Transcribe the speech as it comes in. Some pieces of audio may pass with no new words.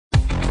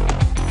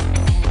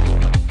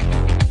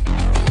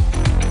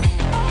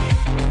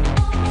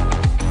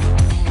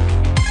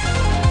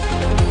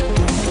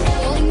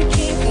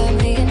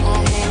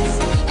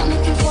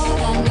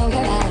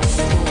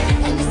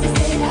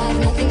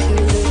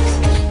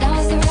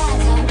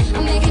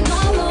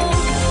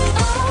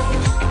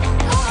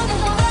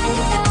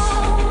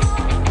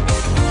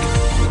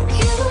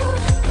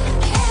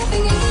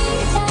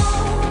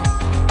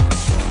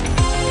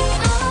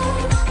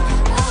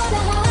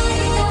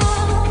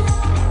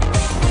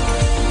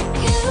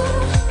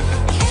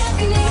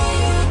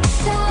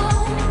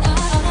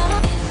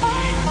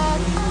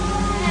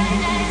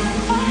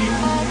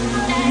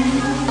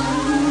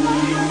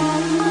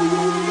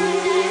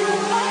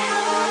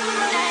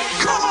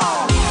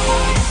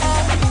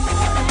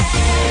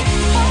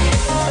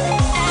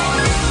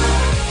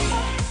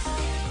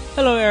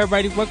Hello,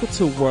 everybody. Welcome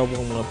to World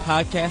 1-1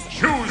 Podcast.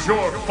 Choose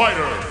your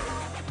fighter.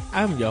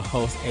 I'm your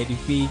host,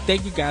 ADV.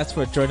 Thank you guys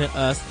for joining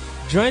us.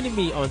 Joining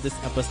me on this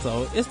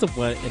episode is the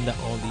one and the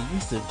only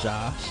Mr.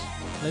 Josh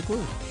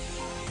LeGlue.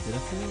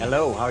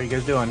 Hello, how are you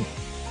guys doing?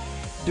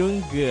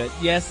 Doing good.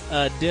 Yes,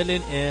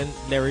 Dylan and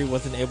Larry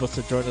wasn't able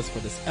to join us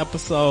for this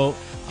episode,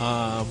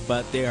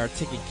 but they are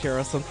taking care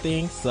of some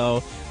things.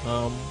 So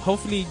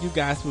hopefully you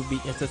guys will be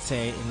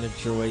entertained and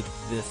enjoy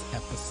this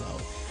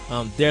episode.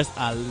 There's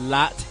a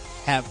lot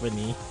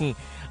happening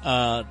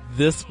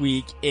this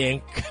week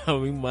and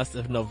coming months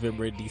of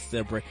November and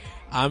December.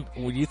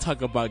 When you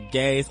talk about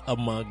games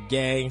among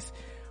games,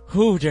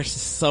 there's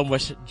just so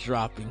much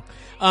dropping.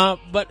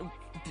 But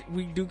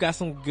we do got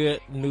some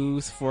good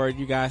news for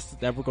you guys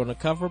that we're going to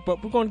cover,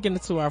 but we're going to get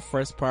into our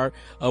first part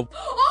of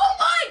Oh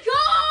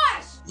my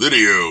gosh!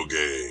 Video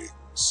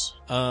games.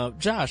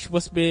 Josh,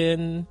 what's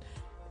been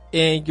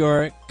in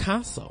your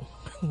console?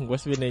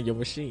 What's been in your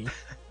machine?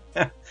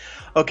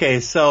 Okay,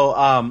 so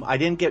I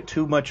didn't get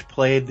too much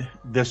played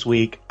this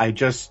week. I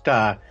just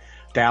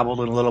dabbled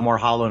in a little more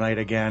Hollow Knight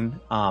again.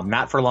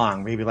 Not for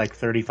long, maybe like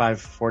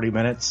 35, 40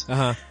 minutes.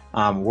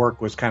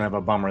 Work was kind of a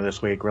bummer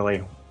this week,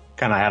 really.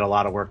 Kind of had a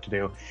lot of work to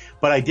do.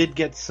 But I did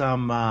get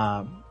some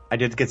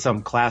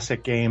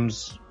classic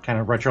games, kind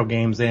of retro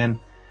games in.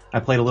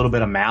 I played a little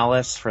bit of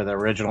Malice for the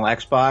original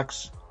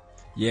Xbox.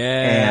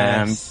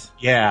 Yes.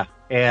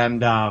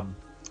 And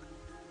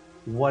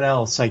what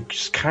else?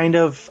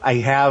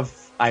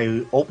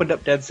 I opened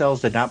up Dead Cells,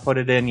 did not put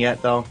it in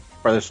yet though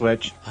for the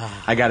Switch.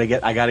 I gotta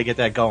get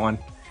that going.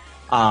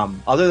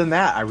 Other than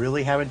that, I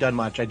really haven't done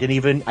much. I didn't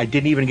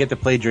even get to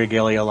play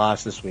Dragalia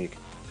Lost this week.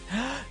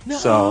 No.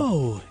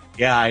 So,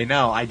 yeah, I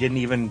know. I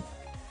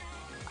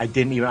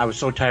was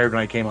so tired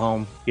when I came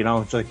home. You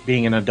know, it's like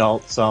being an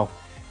adult. So,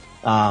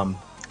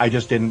 I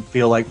just didn't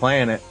feel like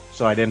playing it.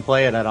 So I didn't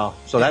play it at all.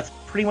 So that's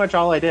pretty much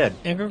all I did.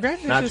 And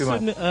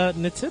congratulations to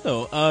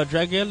Nintendo.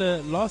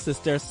 Dragalia Lost is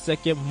their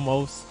second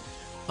most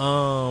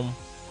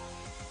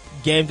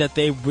game that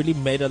they really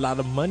made a lot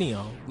of money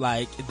on.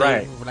 Like,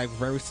 they were like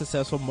very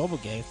successful mobile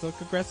games. So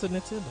congrats to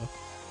Nintendo.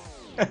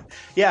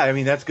 Yeah, I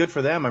mean, that's good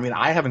for them. I mean,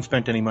 I haven't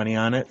spent any money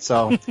on it,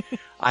 so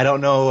I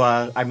don't know.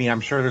 I mean,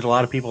 I'm sure there's a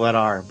lot of people that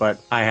are,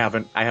 but I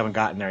haven't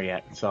gotten there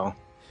yet, so.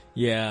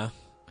 Yeah.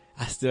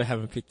 I still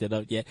haven't picked it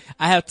up yet.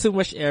 I have too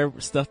much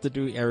stuff to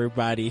do,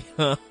 everybody.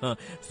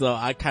 So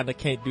I kind of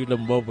can't do the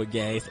mobile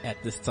games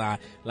at this time.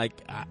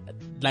 Like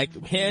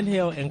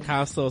handheld and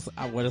consoles,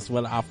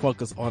 I'll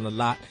focus on a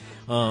lot.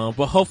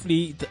 But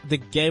hopefully the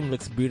game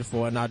looks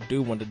beautiful and I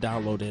do want to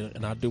download it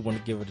and I do want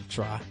to give it a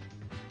try.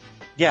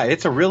 Yeah,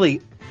 it's a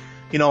really,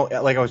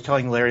 like I was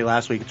telling Larry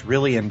last week, it's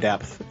really in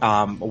depth.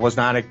 Was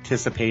not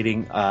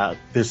anticipating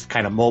this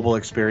kind of mobile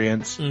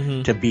experience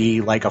to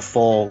be like a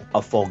full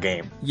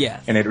game.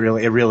 Yes, and it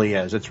really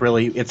is.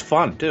 It's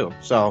fun too.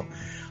 So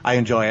I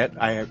enjoy it.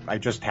 I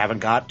just haven't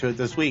got to it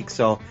this week.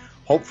 So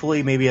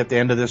hopefully, maybe at the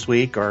end of this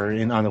week or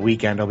on the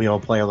weekend, I'll be able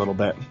to play a little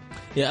bit.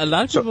 Yeah, a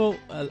lot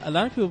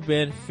of people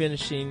been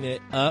finishing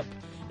it up,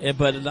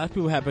 but a lot of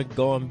people have been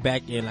going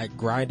back and like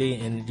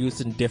grinding and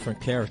using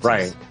different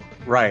characters.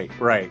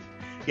 Right.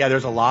 Yeah,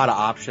 there's a lot of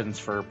options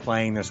for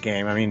playing this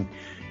game. I mean,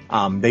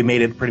 they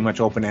made it pretty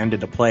much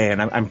open-ended to play,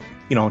 and I'm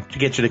to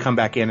get you to come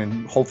back in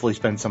and hopefully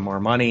spend some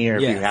more money, or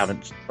if you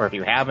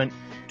haven't,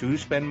 to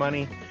spend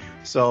money.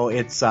 So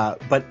it's,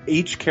 but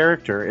each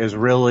character is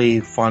really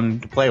fun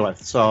to play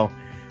with. So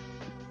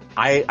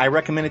I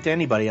recommend it to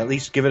anybody. At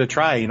least give it a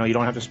try. You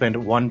don't have to spend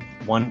one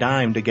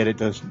dime to get it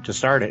to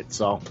start it.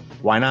 So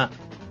why not?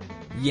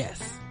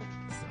 Yes.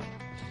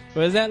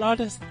 Well, is that all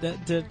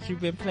that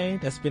you've been playing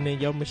that's been in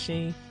your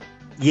machine?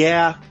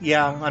 Yeah.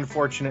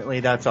 Unfortunately,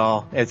 that's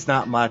all. It's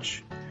not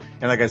much.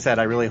 And like I said,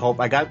 I really hope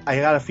I got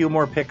a few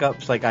more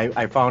pickups. Like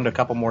I found a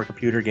couple more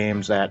computer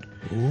games that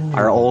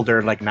are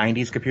older, like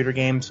 90s computer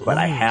games, but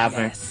I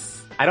haven't.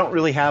 Yes. I don't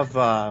really have.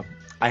 I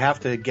have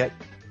to get.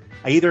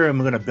 I either am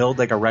going to build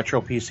like a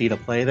retro PC to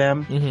play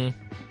them,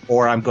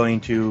 or I'm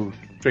going to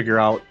figure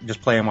out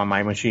just play them on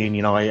my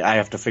machine. I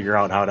have to figure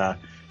out how to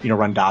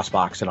run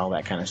DOSBox and all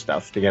that kind of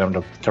stuff to get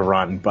them to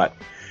run, but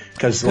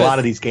because a lot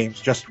of these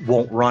games just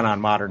won't run on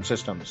modern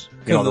systems,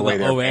 the way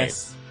they're made.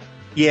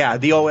 Yeah,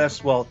 the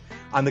OS. Well,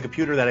 on the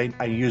computer that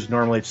I use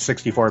normally, it's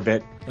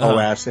 64-bit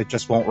OS. It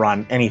just won't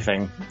run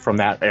anything from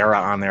that era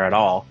on there at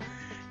all.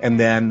 And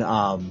then,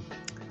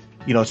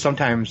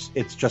 sometimes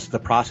it's just the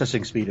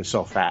processing speed is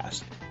so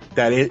fast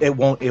that it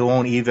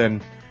won't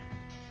even.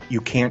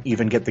 You can't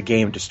even get the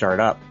game to start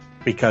up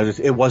because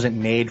it wasn't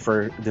made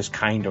for this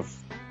kind of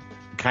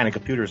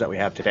computers that we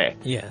have today.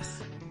 Yes.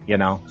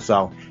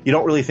 So you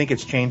don't really think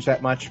it's changed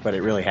that much, but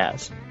it really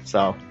has.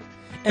 So,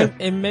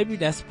 and maybe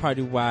that's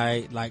probably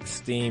why like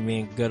Steam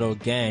and Good Old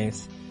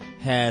Games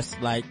has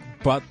like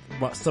brought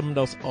some of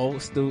those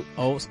old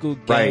school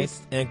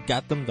games and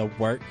got them to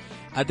work.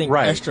 I think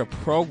extra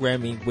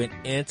programming went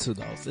into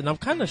those, and I'm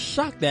kind of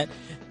shocked that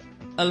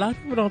a lot of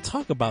people don't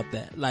talk about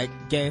that. Like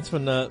games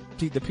from the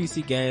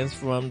PC games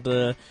from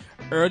the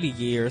early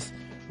years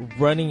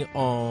running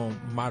on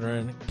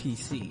modern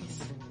PCs.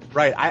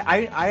 Right.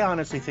 I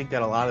honestly think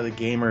that a lot of the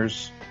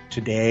gamers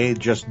today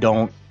just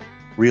don't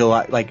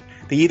realize, like,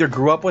 they either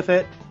grew up with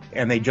it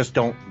and they just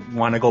don't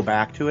want to go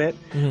back to it,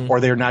 or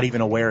they're not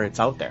even aware it's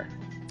out there.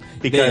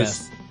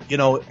 Because, you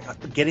know,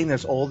 getting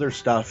this older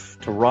stuff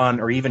to run,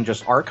 or even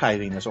just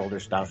archiving this older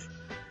stuff,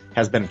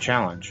 has been a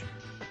challenge.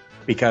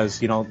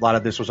 Because, you know, a lot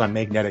of this was on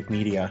magnetic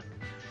media.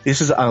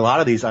 A lot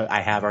of these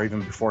I have are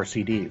even before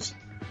CDs.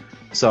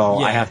 So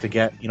I have to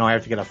get a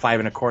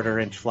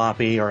 5¼ inch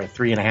floppy or a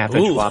 3½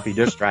 inch floppy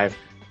disk drive,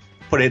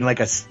 put it in like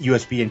a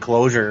USB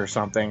enclosure or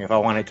something if I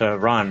want it to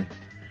run.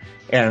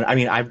 And I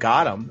mean, I've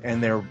got them,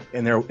 and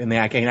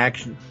I can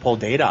actually pull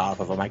data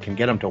off of them. I can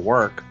get them to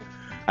work.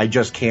 I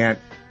just can't.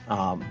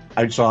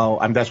 That's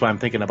why I'm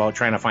thinking about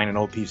trying to find an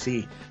old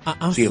PC.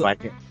 If I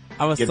can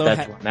get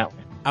that to run that way.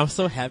 I'm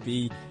so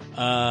happy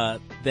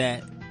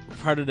that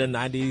part of the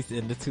 90s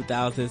and the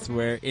 2000s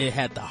where it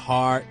had the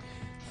hard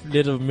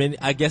little mini,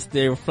 I guess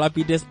they were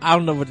floppy disks. I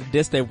don't know what the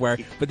disks they were,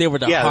 but they were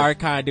the hard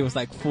kind. It was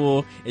like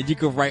full, and you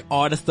could write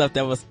all the stuff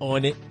that was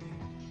on it.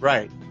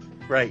 Right.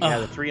 Yeah,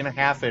 the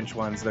 3½ inch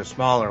ones, the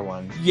smaller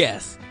ones.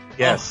 Yes.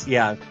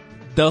 Yeah.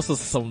 Those were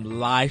some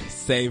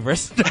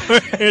lifesavers.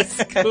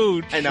 It's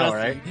cool. I know,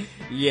 right? Me.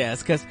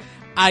 Yes, because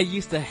I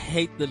used to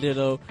hate the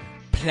little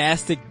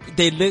plastic.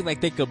 They look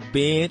like they could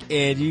bend,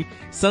 and you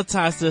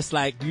sometimes just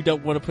like you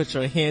don't want to put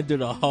your hand through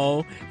the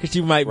hole because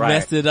you might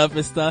mess it up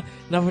and stuff.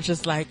 And I was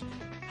just like,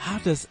 how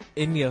does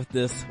any of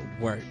this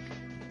work?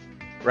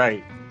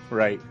 Right.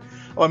 Well,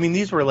 I mean,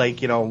 these were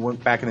like, you know,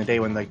 back in the day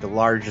when like the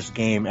largest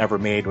game ever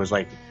made was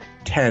like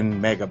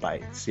 10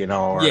 megabytes, you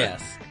know, or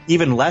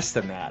even less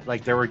than that.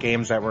 Like there were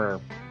games that were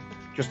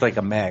just like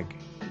a meg,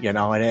 you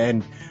know,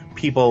 and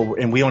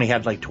we only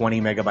had like 20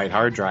 megabyte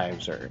hard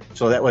drives,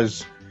 so that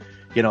was,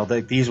 you know,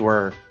 these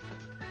were,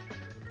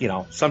 you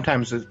know,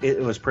 sometimes it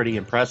was pretty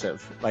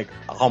impressive, like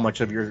how much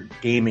of your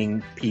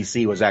gaming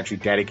PC was actually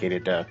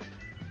dedicated to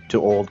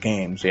old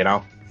games, you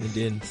know. And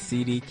then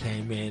CD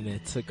came in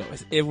and took over.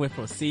 It went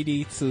from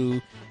CD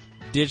to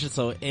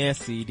digital and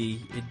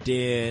CD, and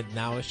then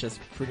now it's just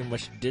pretty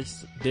much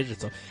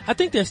digital. I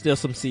think there's still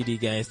some CD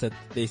games that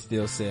they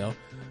still sell.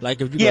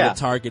 Like if you go to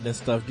Target and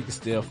stuff, you can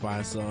still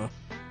find some.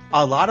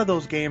 A lot of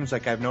those games,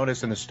 like I've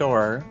noticed in the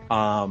store,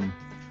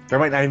 there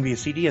might not even be a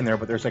CD in there,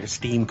 but there's like a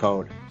Steam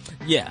code.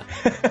 Yeah.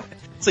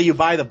 So you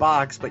buy the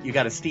box, but you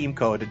got a Steam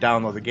code to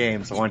download the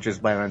game, so why don't you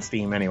just buy it on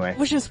Steam anyway?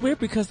 Which is weird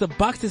because the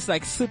box is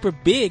like super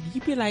big.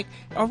 You'd be like,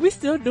 are we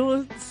still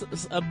doing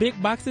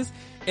big boxes?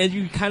 And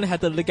you kind of have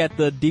to look at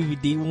the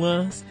DVD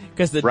ones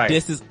because the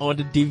disc is on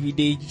the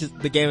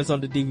DVD. The game is on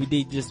the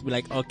DVD. Just be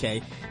like,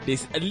 okay, they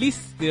at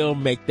least still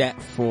make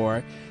that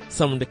for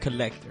some of the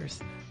collectors.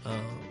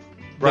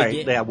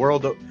 Right. They have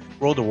World of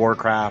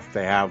Warcraft.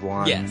 They have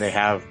one. Yes. They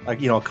have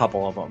a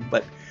couple of them,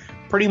 but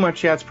pretty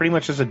much, it's pretty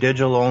much just a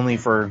digital only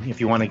for if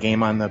you want a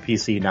game on the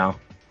PC now.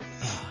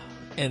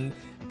 And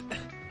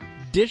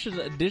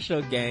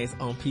digital games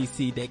on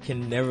PC, they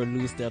can never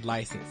lose their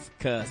license,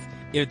 because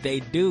if they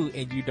do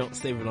and you don't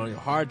save it on your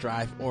hard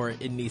drive or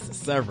it needs a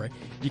server,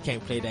 you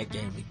can't play that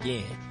game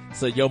again.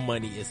 So your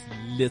money is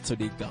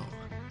literally gone.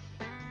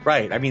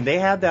 Right. I mean, they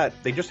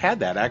just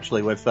had that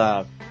actually with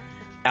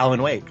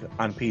Alan Wake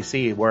on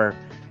PC, where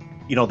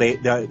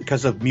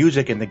because of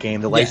music in the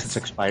game, the license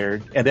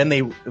expired, and then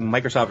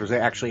Microsoft was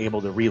actually able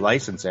to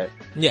relicense it.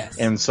 Yes.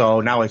 And so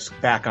now it's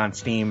back on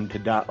Steam to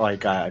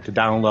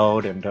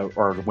download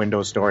or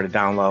Windows Store to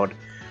download.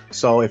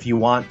 So if you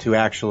want to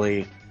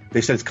actually,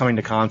 they said it's coming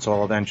to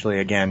console eventually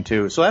again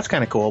too. So that's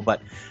kind of cool.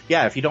 But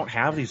yeah, if you don't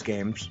have these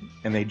games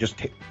and they just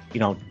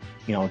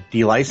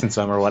delicense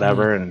them or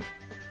whatever, and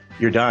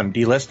you're done.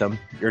 Delist them.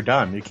 You're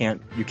done. You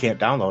can't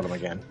download them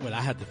again. Well,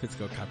 I have the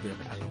physical copy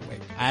of Alan Wake.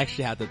 I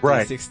actually have the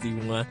 360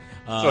 one.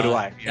 So do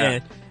I. Yeah.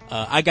 And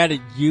I got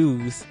it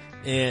used,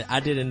 and I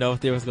didn't know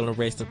if they was gonna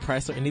raise the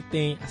price or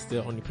anything. I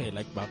still only paid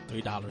like about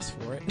 $3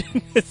 for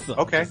it. So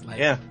okay.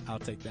 Yeah, I'll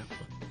take that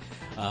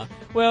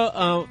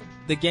one.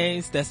 The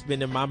games that's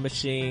been in my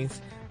machines.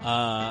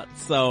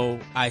 So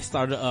I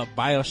started up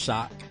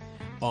BioShock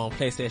on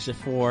PlayStation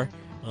 4.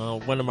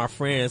 One of my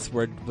friends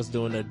was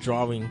doing a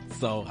drawing,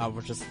 so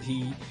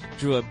he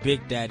drew a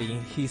Big Daddy.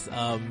 He's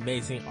an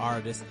amazing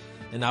artist,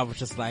 and I was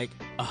just like,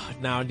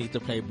 now I need to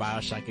play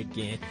BioShock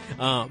again.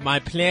 My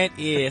plan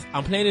is,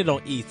 I'm playing it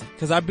on easy,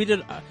 cause I beat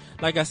it,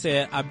 like I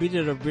said, I beat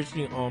it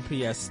originally on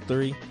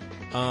PS3,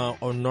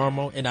 on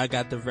normal, and I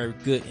got the very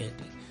good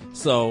ending.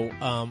 So,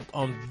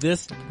 on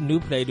this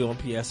new playthrough on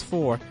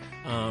PS4,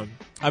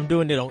 I'm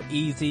doing it on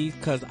easy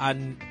because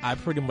I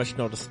pretty much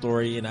know the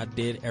story and I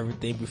did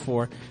everything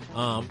before.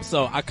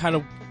 So I kind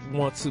of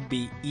want to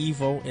be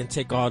evil and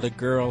take all the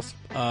girls'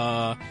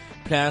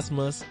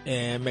 plasmas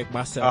and make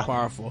myself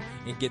powerful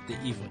and get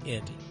the evil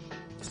ending.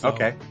 So,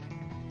 okay.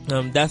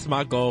 That's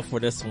my goal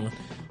for this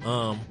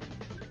one.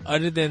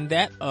 Other than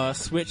that,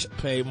 Switch,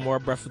 played more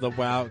Breath of the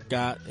Wild,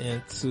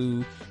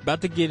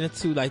 about to get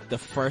into like the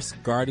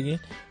first Guardian.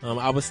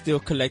 I was still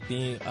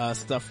collecting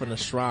stuff from the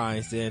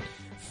shrines and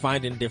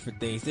finding different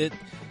things.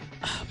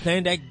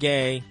 Playing that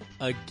game,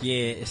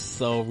 again is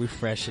so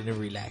refreshing and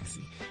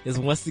relaxing. Is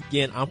once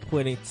again I'm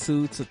putting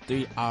 2 to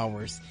 3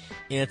 hours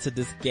into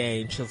this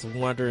game, just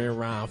wandering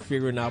around,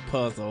 figuring out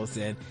puzzles,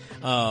 and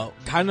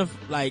kind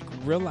of like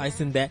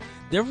realizing that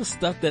there was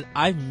stuff that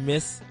I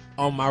missed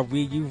on my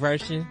Wii U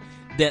version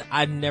that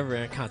I never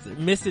encountered.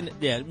 Missing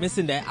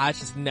that I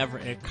just never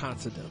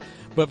encountered them.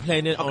 But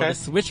playing it on the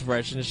Switch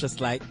version, it's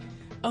just like,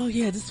 oh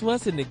yeah, this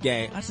was in the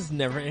game. I just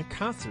never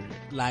encountered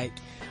it. Like,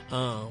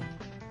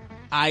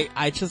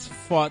 I just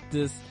fought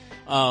this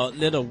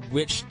little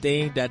witch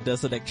thing that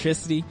does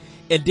electricity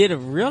and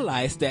didn't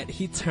realize that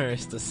he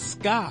turns the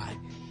sky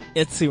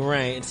into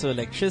rain, into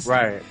electricity.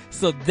 Right.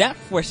 So that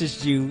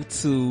forces you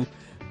to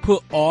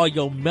put all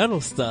your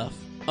metal stuff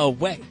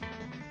away.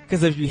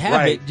 Cause if you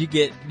have it,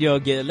 you'll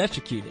get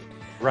electrocuted.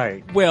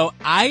 Right. Well,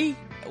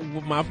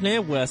 my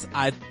plan was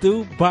I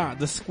threw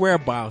the square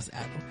bombs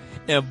at him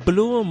and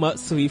blew him up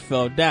so he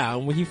fell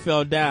down. When he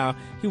fell down,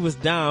 he was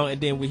down, and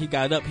then when he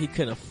got up, he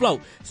couldn't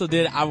float. So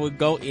then I would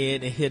go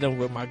in and hit him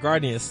with my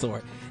guardian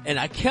sword. And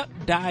I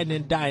kept dying,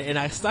 and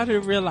I started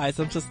to realize,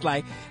 I'm just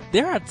like,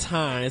 there are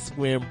times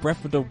when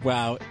Breath of the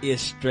Wild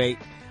is straight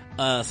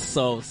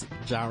Souls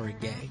genre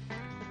game.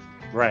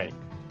 Right.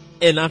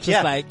 And I'm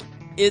just like,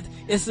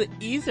 it's an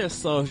easier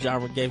Souls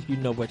genre game if you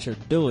know what you're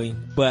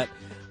doing, but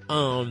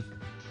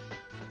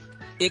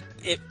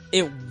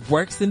it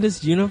works in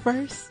this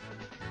universe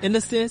in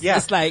a sense. Yeah.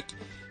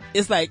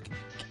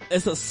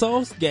 It's a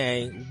Souls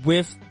game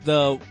with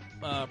the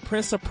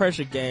Prince of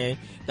Persia game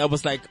that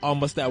was like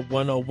almost that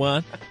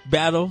 101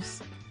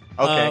 battles.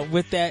 Okay.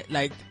 With that,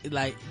 like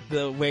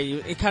the way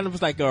it kind of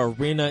was like an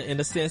arena in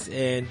a sense,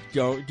 and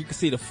you could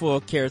see the full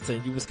character,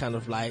 and you was kind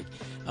of like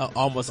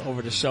almost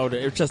over the shoulder.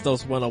 It was just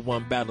those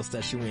 101 battles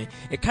that you win.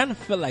 It kind of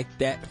feels like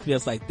that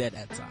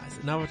at times,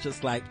 and I was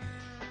just like,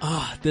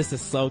 oh, this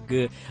is so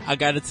good. I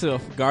got into a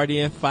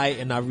Guardian fight,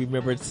 and I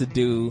remembered to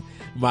do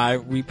my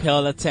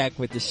repel attack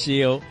with the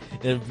shield,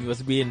 and it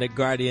was being the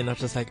Guardian. I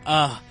was just like,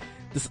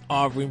 this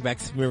all brings back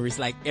memories.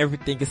 Like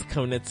everything is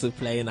coming into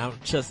play, and I'm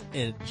just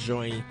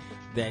enjoying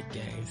that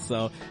game.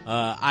 So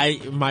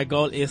my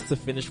goal is to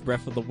finish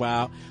Breath of the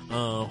Wild.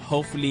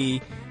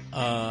 Hopefully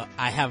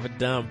I have it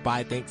done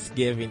by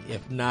Thanksgiving.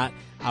 If not,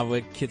 I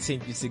would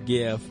continue to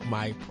give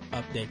my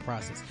update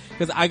process,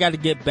 because I got to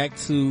get back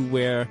to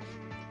where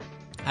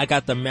I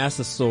got the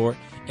Master Sword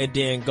and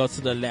then go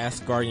to the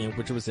last Guardian,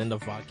 which was in the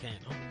volcano.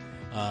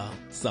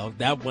 So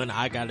that one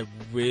I gotta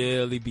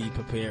really be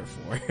prepared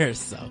for.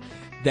 So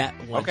that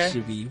one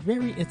should be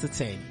very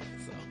entertaining.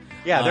 So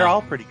yeah, they're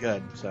all pretty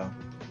good. So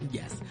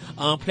yes.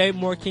 Played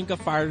more King of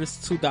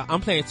Fighters.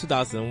 I'm playing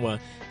 2001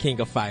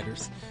 King of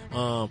Fighters.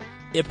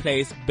 It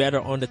plays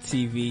better on the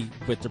TV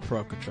with the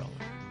Pro Controller.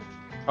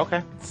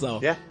 Okay.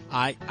 So yeah,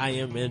 I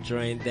am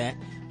enjoying that.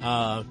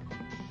 I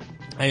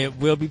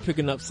will be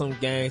picking up some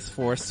games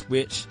for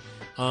Switch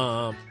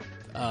after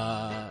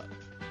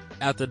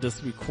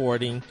this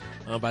recording,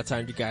 by the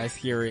time you guys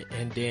hear it,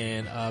 and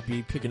then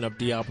be picking up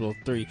Diablo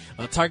 3.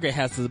 Target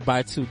has to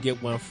buy 2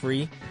 get 1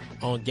 free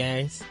on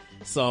games.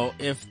 So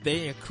if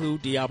they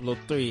include Diablo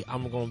 3,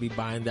 I'm going to be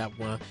buying that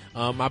one.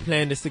 My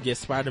plan is to get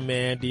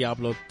Spider-Man,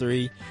 Diablo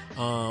 3,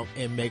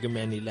 and Mega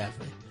Man 11.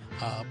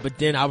 But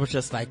then I was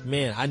just like,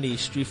 man, I need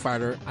Street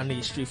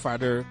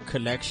Fighter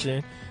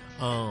collection.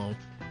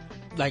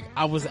 Like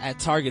I was at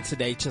Target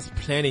today just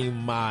planning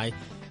my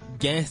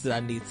games that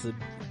I need to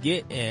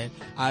get, and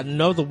I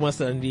know the ones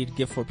that I need to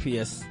get for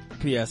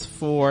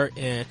PS4,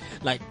 and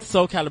like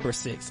Soul Calibur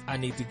 6 I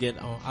need to get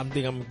on. I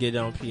think I'm gonna get it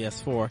on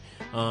PS4.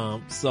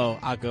 So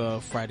I'll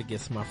go try to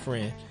get my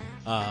friend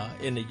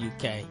in the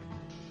UK.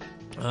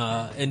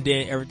 And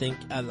then everything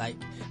I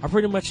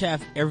pretty much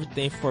have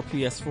everything for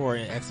PS4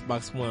 and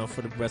Xbox One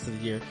for the rest of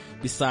the year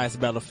besides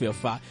Battlefield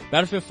 5.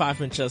 Battlefield 5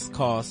 and Just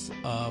Cause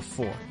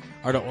 4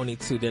 are the only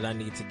 2 that I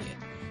need to get.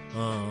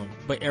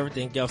 But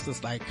everything else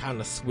is like kind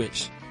of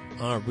Switch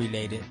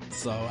related,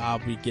 so I'll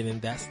be getting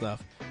that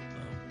stuff.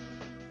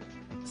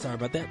 Sorry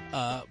about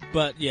that.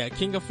 But yeah,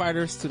 King of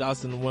Fighters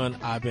 2001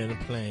 I've been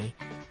playing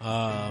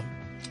on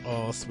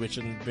Switch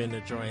and been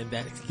enjoying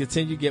that.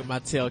 Continue to get my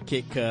tail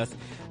kicked, cause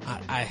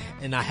I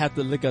have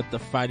to look up the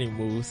fighting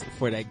moves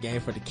for that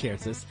game for the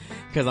characters,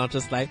 cause I'm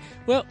just like,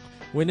 well,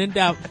 when in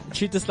doubt,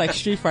 treat this like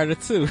Street Fighter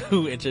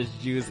 2 and just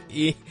use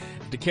the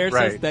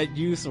characters that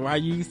use, or I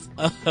use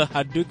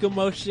Hadouken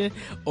motion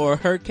or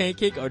Hurricane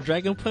Kick or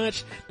Dragon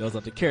Punch. Those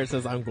are the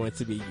characters I'm going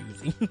to be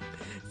using.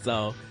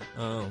 So,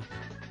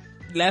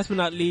 last but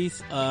not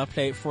least,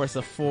 played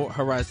Forza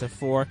Horizon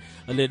 4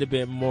 a little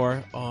bit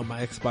more on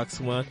my Xbox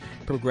One,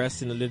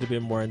 progressing a little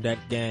bit more in that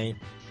game.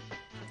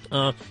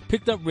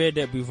 Picked up Red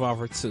Dead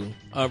Redemption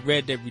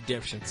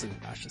 2,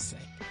 I should say.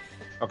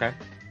 Okay.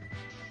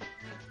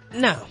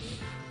 Now,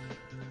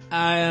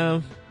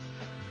 I'm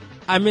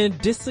in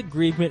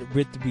disagreement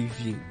with the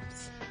reviews.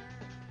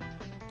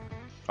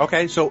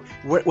 Okay, so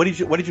what did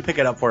you pick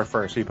it up for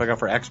first? So you pick it up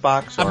for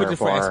Xbox? I picked it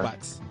for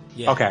Xbox.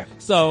 Yeah. Okay.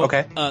 So,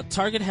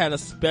 Target had a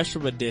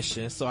special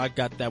edition, so I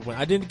got that one.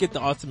 I didn't get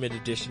the Ultimate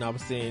Edition. I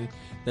was seeing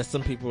that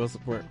some people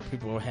were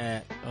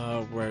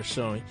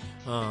showing.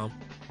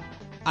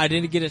 I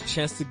didn't get a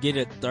chance to get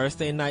it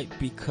Thursday night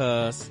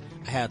because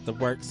I had to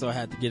work, so I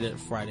had to get it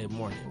Friday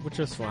morning, which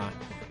was fine.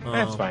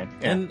 That's fine.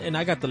 Yeah. And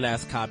I got the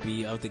last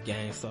copy of the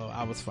game, so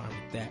I was fine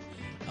with that.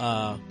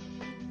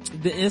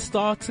 The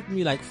install took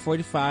me like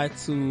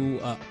 45 to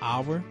an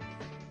hour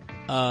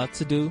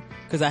to do,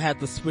 because I had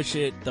to switch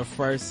it the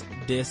first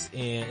disc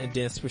in and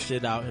then switch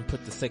it out and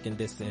put the second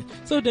disc in,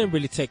 so it didn't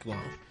really take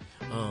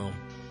long.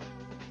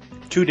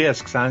 2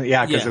 discs, huh?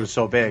 Yeah, because Yeah. it was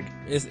so big.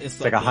 It's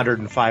It's like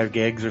 105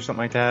 gigs or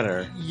something like that,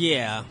 or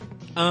Yeah.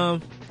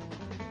 How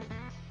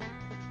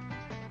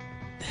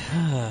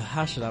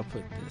should I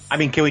put this? I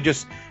mean, can we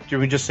just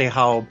say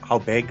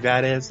how big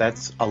that is?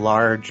 That's a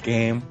large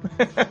game.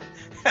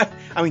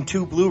 I mean,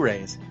 2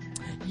 Blu-rays.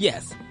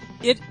 Yes,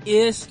 it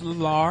is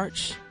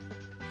large,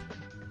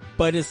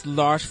 but it's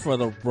large for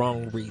the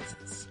wrong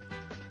reasons.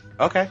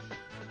 Okay.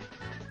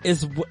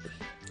 It's So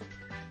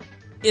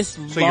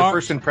large. your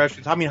first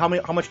impressions. I mean, how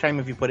much time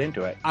have you put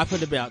into it? I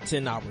put about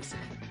 10 hours in.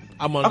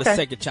 I'm on the Okay.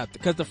 second chapter,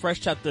 because the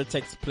first chapter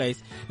takes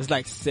place, it's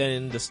like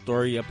setting the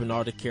story up and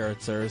all the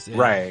characters and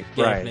Right,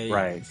 gameplay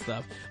right. and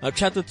stuff.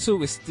 Chapter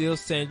 2 is still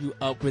setting you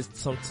up with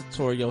some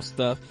tutorial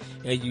stuff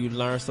and you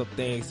learn some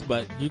things,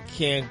 but you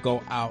can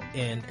go out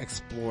and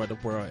explore the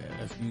world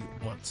if you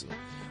want to.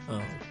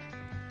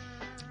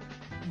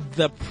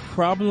 The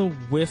problem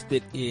with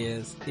it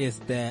is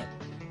that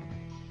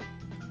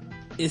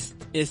it's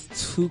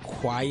too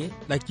quiet.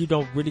 Like, you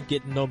don't really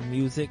get no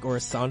music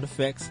or sound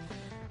effects.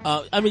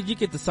 I mean, you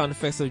get the sound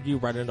effects of you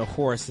riding a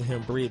horse and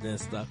him breathing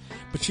and stuff,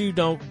 but you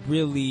don't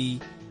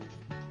really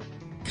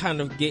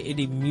kind of get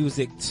any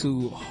music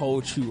to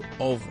hold you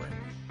over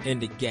in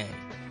the game.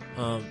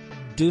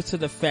 Due to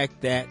the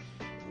fact that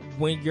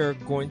when you're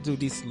going through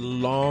these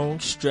long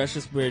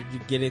stretches where you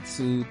get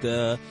into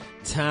the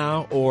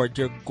town or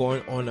you're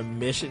going on a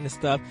mission and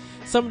stuff,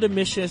 some of the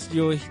missions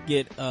you'll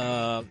get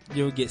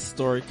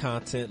story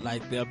content,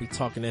 like they'll be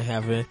talking and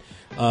having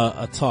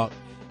a talk,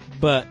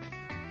 but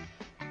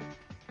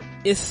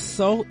it's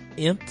so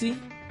empty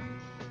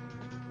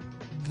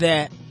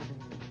that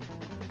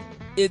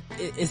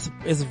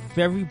it's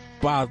very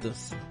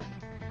bothersome,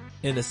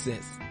 in a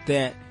sense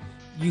that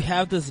you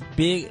have this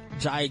big,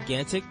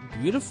 gigantic,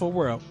 beautiful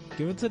world.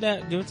 Give it to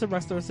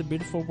Rockstar, it's a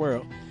beautiful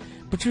world.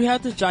 But you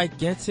have this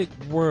gigantic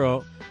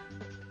world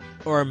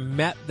or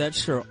map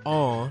that you're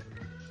on,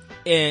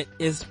 and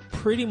it's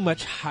pretty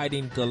much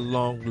hiding the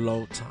long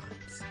load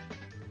times.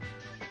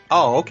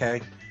 Oh,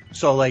 okay.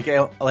 So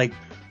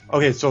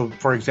okay, so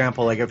for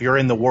example, like if you're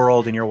in the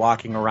world and you're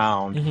walking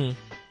around,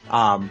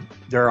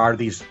 there are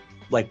these,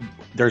 like,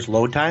 there's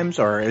load times,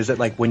 or is it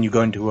like when you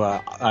go into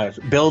a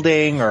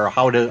building, or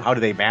how do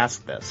they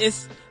mask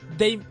this?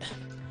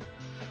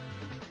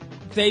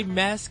 They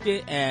mask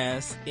it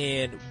as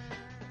in,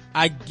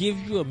 I give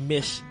you a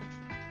mission.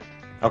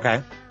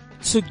 Okay.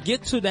 To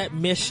get to that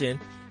mission,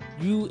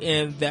 you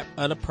and that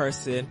other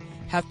person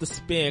have to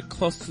spend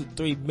close to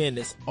 3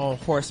 minutes on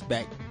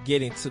horseback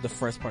getting to the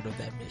first part of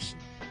that mission.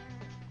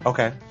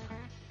 Okay.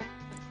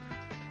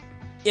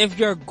 If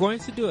you're going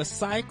to do a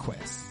side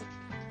quest,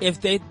 if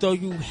they throw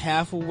you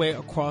halfway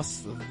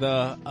across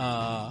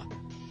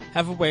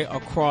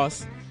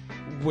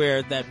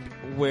where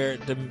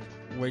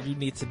you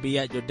need to be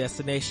at your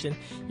destination,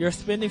 you're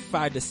spending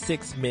 5 to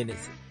 6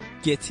 minutes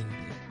getting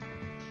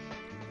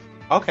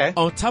there. Okay.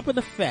 On top of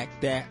the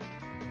fact that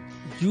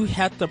you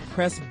have to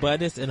press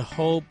buttons and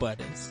hold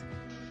buttons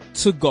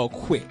to go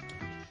quick.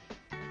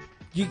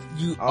 You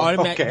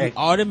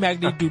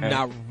automatically do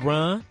not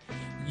run.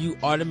 You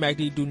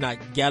automatically do not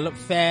gallop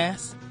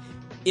fast.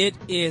 It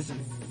is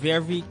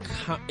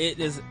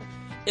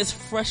it's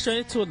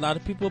frustrating to a lot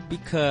of people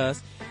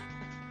because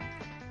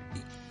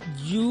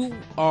you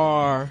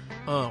are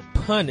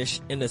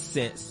punished in a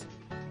sense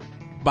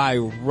by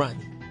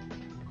running.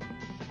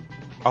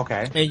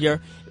 Okay. And you're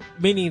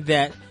meaning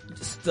that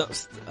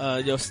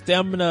your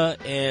stamina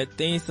and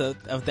things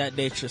of that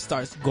nature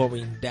starts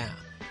going down,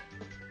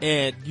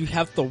 and you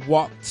have to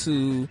walk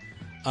to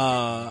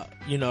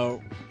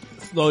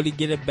slowly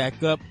get it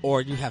back up,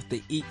 or you have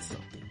to eat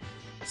something.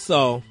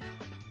 So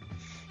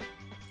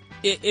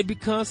it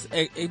becomes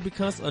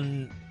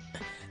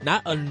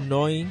not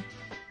annoying,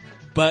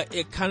 but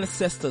it kind of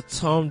sets the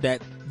tone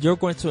that you're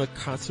going to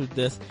encounter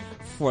this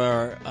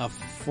for a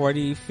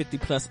 40, 50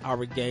 plus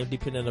hour game,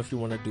 depending on if you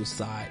want to do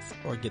sides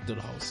or get through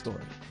the whole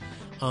story.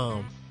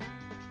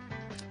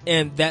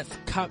 And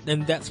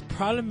that's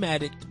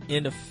problematic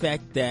in the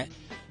fact that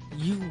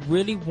you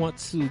really want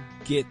to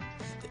get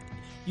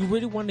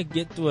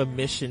through a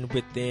mission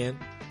within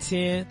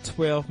 10,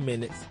 12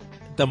 minutes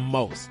the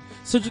most,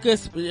 so you can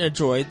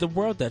enjoy the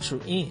world that you're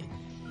in.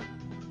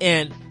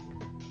 And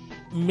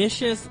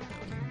missions,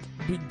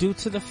 due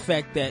to the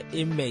fact that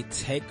it may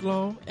take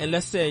long, and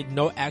let's say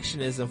no action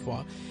is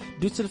involved,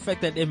 due to the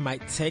fact that it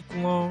might take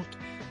long,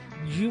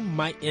 you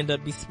might end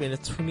up be spending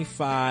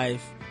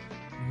 25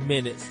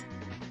 minutes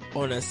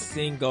on a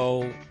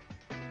single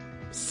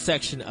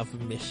section of a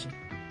mission.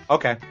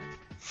 Okay.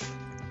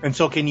 And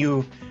so can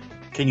you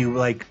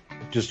like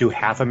just do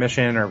half a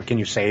mission, or can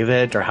you save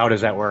it, or how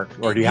does that work?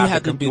 Or do you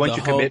have to do once the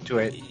you whole- commit to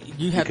it?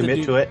 You have commit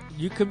to, to it?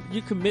 You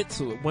commit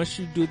to it. Once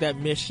you do that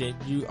mission,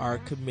 you are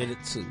committed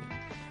to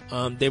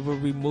it. They will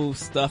remove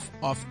stuff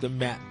off the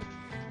map.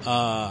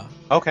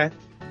 Okay.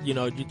 You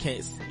know, you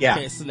can't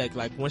select,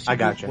 like, once you I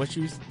gotcha.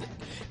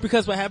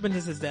 because what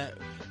happens is that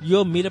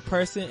you'll meet a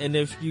person, and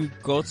if you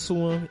go to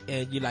them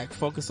and you like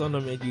focus on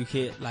them and you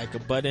hit like a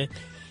button,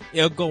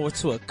 it'll go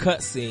into a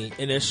cutscene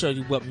and it'll show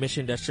you what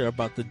mission that you're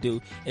about to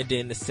do, and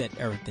then to set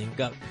everything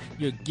up.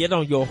 You get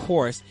on your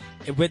horse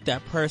and with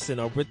that person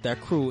or with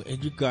that crew,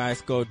 and you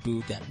guys go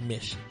do that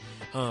mission.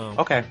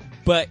 Okay.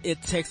 But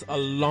it takes a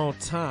long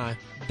time.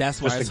 That's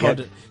why Just it's to hard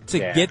get- to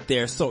yeah. get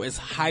there. So it's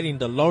hiding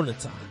the loading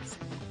times.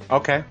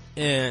 Okay.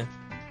 And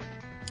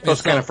So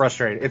it's kind of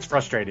frustrating. It's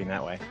frustrating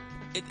that way.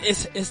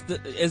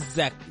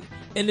 Exactly.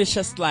 And it's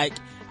just like,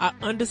 I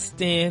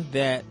understand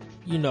that,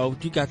 you know,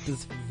 you got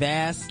this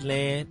vast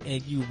land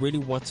and you really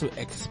want to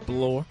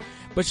explore,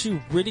 but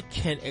you really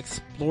can't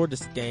explore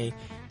this game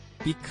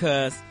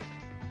because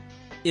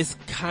it's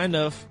kind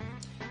of,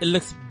 it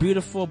looks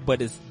beautiful,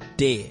 but it's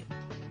dead.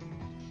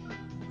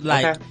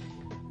 Like,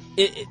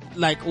 Okay.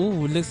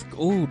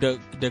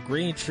 the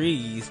green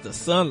trees, the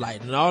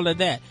sunlight and all of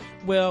that.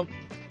 Well,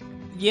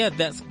 yeah,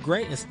 that's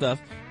great and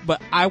stuff,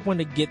 but I want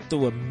to get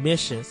through a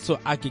mission so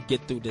I could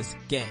get through this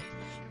game.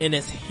 And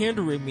it's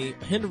hindering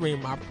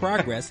my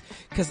progress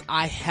because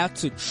I have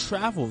to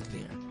travel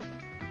there.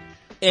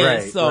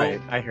 And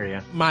Right. I hear you.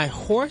 my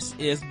horse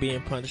is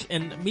being punished,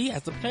 and me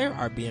as a player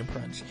are being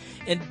punished.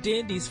 And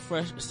then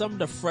some of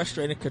the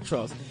frustrating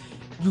controls.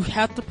 You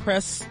have to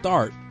press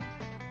start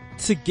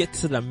to get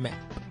to the map.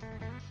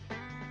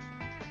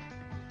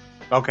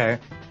 Okay.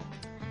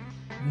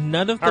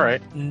 None of All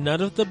right.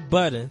 the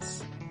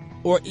buttons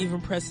or even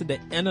pressing the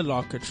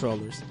analog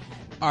controllers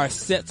are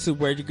set to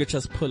where you could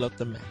just pull up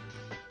the map.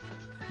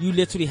 You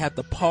literally have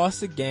to pause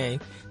the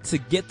game to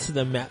get to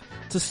the map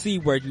to see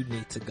where you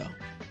need to go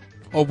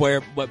or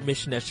what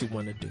mission that you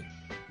want to do.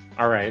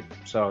 All right.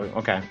 So,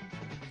 okay.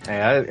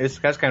 Yeah, that's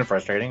kind of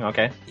frustrating.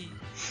 Okay.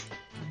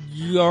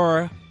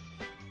 Your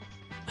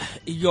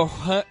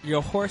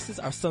horses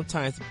are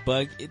sometimes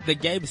buggy. The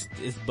game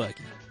is buggy.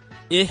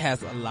 It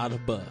has a lot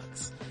of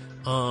bugs.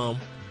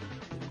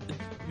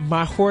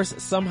 My horse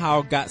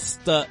somehow got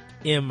stuck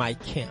in my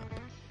camp.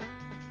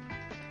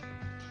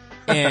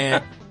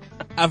 And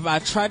if I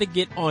try to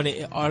get on it,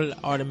 it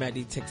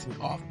automatically takes me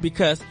off.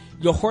 Because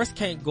your horse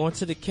can't go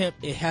into the camp.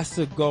 It has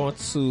to go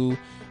into,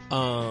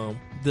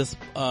 this,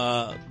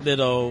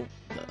 little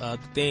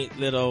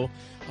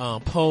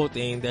pole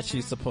thing that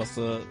you're supposed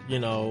to, you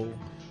know,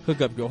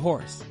 hook up your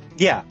horse.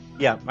 Yeah.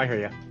 I hear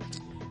you.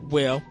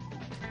 Well,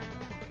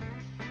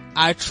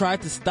 I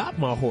tried to stop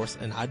my horse,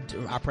 and I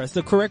pressed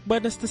the correct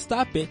buttons to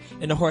stop it,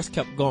 and the horse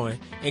kept going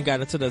and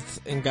got into the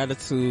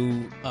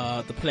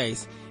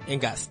place and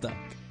got stuck.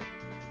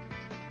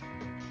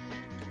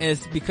 And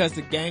it's because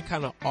the game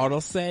kind of auto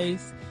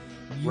saves.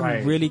 You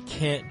Right. really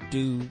can't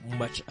do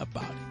much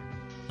about it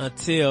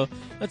until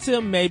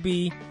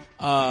maybe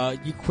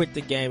you quit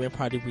the game and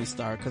probably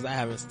restart, because I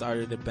haven't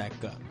started it back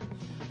up.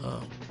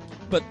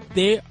 But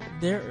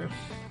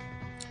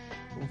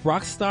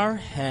Rockstar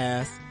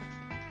has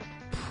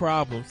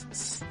problems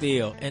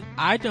still, and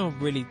I don't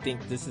really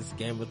think this is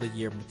Game of the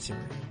Year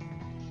material.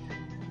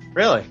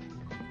 Really?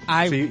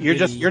 So you're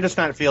just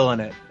not feeling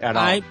it at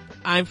all.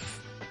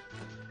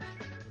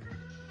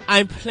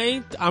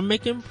 I'm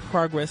making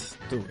progress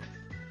through it.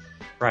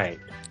 Right.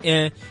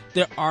 And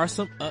there are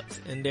some ups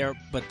in there,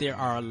 but there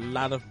are a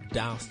lot of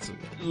downs to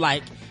it.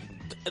 Like,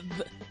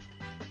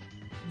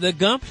 the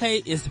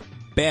gunplay is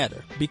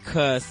better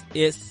because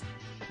it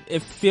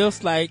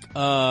feels like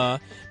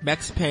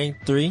Max Payne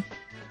 3,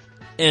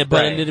 but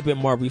Right. a little bit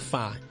more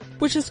refined,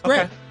 which is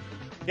great. Okay.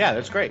 Yeah,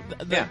 that's great.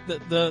 Yeah.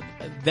 The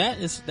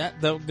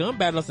gun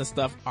battles and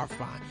stuff are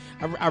fine.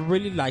 I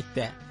really like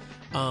that.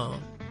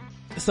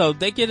 So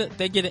they get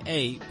an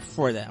A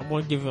for that. I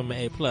won't give them an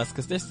A plus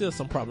because there's still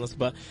some problems,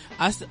 but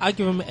I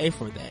give them an A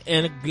for that.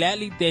 And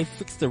gladly they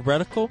fixed the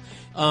reticle,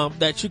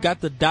 that you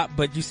got the dot,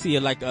 but you see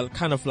it like a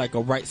kind of like a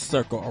right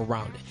circle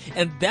around it.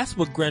 And that's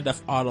what Grand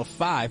Theft Auto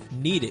 5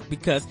 needed,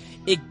 because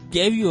it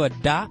gave you a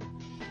dot,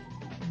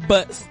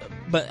 but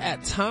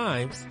at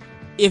times,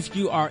 if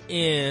you are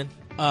in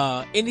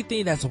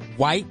anything that's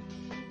white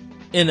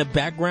in the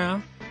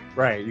background,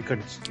 Right. You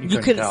couldn't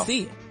tell.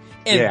 see it.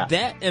 And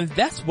Yeah.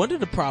 that's one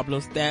of the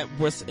problems that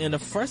was in the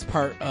first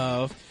part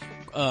of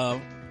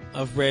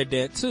Red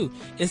Dead 2,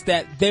 is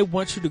that they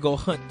want you to go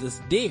hunt this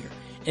deer,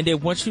 and they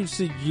want you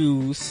to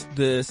use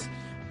this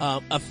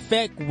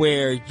effect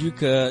where you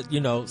could,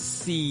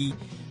 see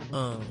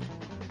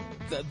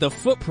the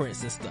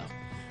footprints and stuff.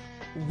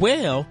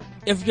 Well,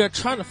 if you're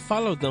trying to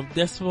follow them,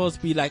 there's supposed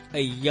to be like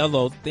a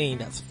yellow thing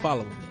that's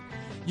following it.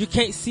 You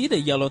can't see the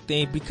yellow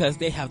thing because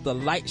they have the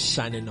light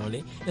shining on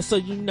it, and so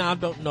you now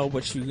don't know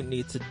what you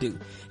need to do.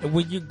 And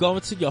when you go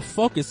into your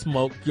focus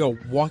mode, you're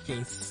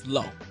walking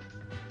slow.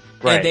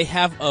 Right. And they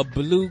have a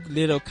blue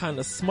little kind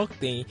of smoke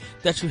thing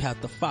that you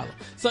have to follow.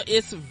 So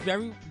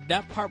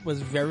that part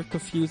was very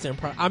confusing.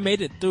 I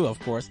made it through, of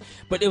course,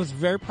 but it was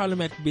very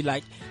problematic to be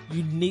like,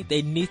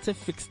 they need to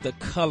fix the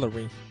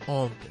coloring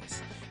on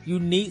this. You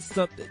need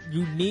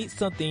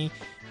something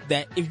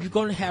that if you're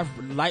going to have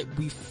light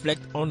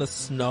reflect on the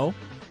snow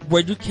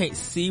where you can't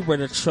see where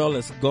the trail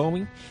is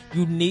going,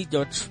 you need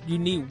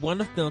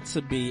one of them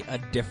to be a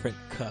different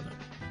color.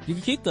 You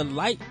can keep the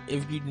light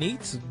if you need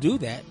to do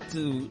that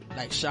to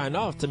like shine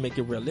off to make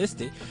it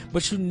realistic,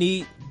 but you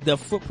need the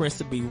footprints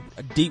to be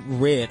a deep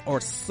red or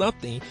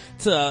something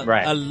to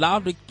allow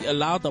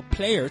the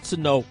player to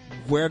know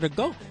where to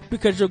go,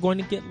 because you're going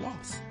to get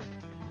lost.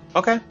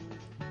 Okay.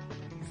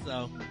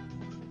 So,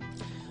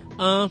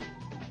 I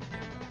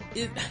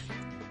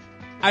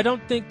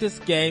don't think this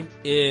game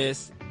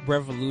is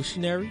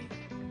revolutionary,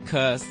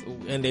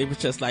 and they were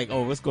just like,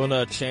 oh, it's going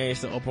to change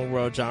the open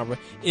world genre.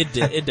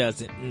 It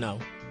doesn't. No.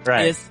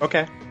 Right.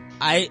 Okay.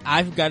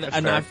 I've got it,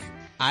 and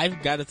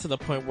I've got it to the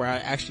point where I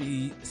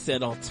actually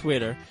said on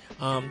Twitter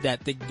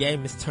that the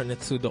game is turned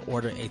into the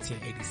Order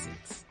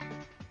 1886.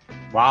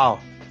 Wow.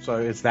 So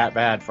it's that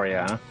bad for you,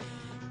 huh?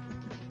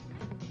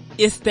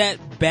 It's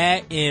that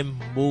bad in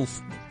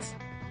movement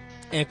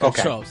and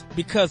controls,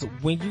 because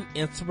when you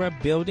enter a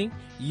building,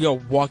 you're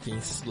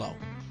walking slow.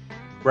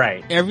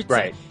 Right.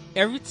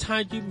 Every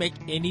time you make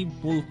any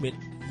movement,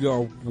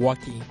 you're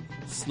walking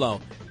slow.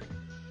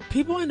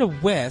 People in the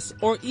West,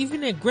 or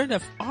even in Grand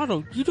Theft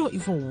Auto, you don't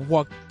even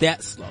walk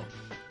that slow.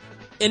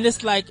 And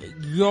it's like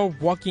you're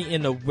walking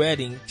in a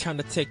wedding trying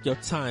to take your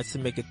time to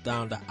make it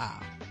down the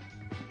aisle.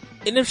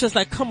 And it's just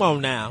like, come on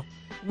now.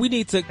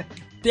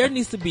 There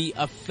needs to be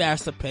a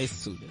faster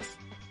pace to this.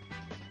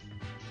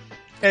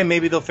 And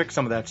maybe they'll fix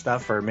some of that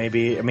stuff, or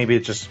maybe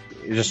it's just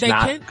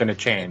not going to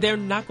change. They're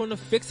not going to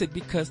fix it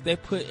because they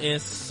put in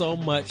so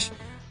much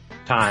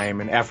time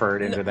and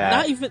effort into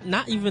that.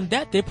 Not even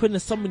that. They're putting in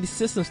so many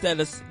systems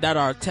that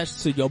are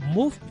attached to your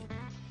movement.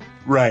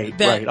 Right.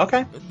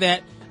 Okay.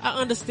 That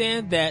I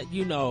understand that,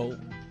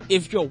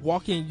 if you're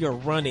walking, you're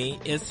running,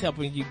 it's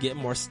helping you get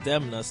more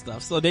stamina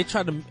stuff. So they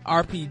try to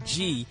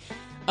RPG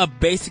a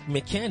basic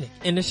mechanic,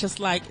 and it's just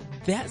like,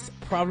 that's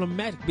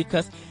problematic,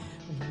 because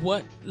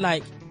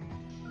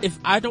if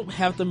I don't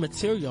have the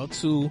material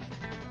to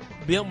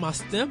build my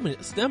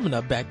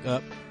stamina back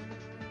up,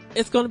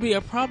 it's going to be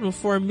a problem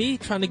for me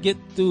trying to get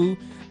through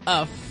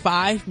a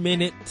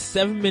 5-minute,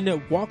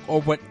 7-minute walk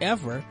or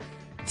whatever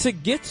to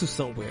get to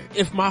somewhere.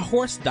 If my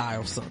horse die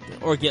or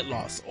something, or get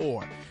lost,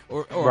 or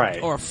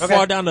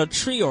fall down a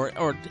tree,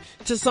 or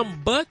just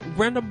some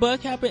random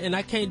bug happen and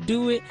I can't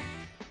do it,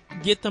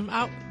 get them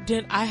out,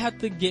 then I have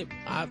to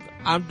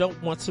I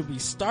don't want to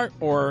restart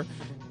or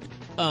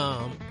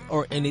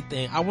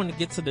anything. I want to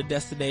get to the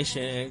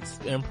destination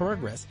and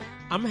progress.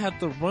 I'm gonna have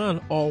to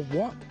run or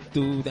walk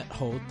through that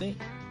whole thing.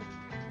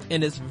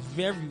 And it's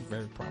very,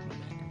 very problematic.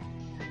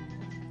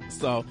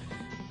 So,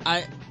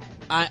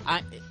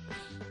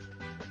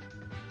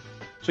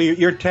 So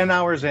you're 10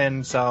 hours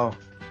in, so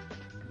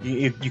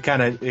you're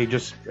going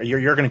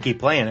to keep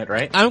playing it,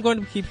 right? I'm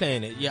going to keep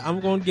playing it. Yeah, I'm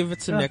going to give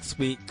it to next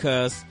week,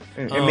 because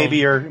and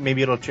maybe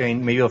it'll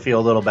change. Maybe you'll feel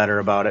a little better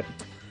about it.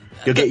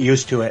 You'll get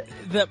used to it.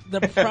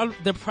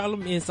 The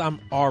problem is I'm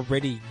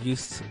already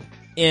used to it,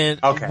 and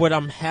what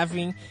I'm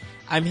having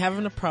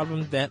a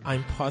problem that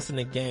I'm pausing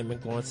the game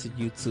and going to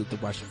YouTube to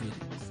watch videos.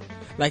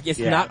 Like, it's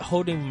not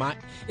holding my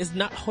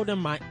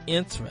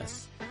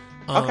interest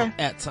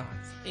at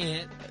times,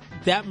 and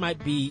that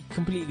might be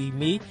completely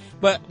me.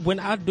 But when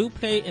I do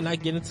play and I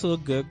get into a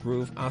good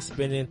groove, I'm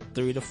spending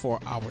 3 to 4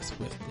 hours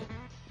with it,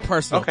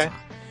 personal time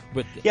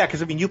with it. Yeah,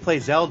 because you play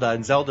Zelda,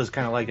 and Zelda's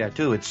kind of like that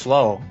too. It's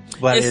slow,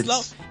 but it's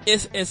slow.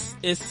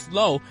 It's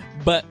slow,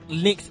 but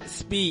Link's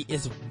speed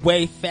is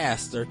way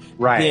faster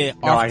than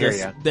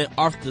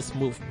Arthur's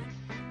movement.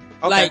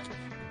 Okay.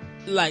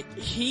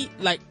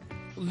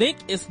 Link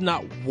is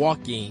not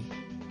walking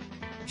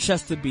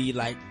just to be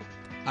like,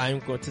 I'm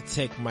going to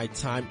take my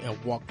time and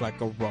walk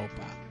like a robot.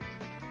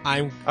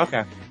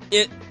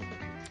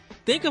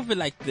 Think of it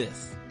like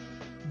this.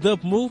 The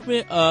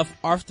movement of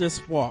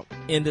Arthur's walk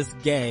in this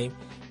game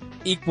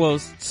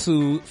equals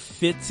to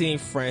 15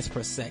 frames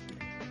per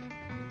second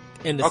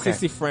in the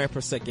 60 frame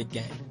per second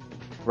game.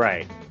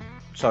 Right.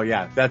 So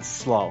yeah, that's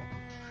slow.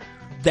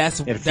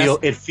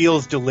 It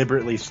feels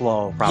deliberately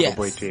slow,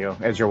 probably, to you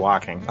as you're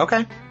walking.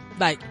 Okay.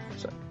 Like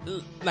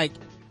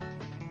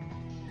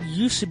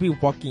you should be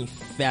walking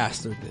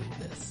faster than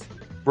this.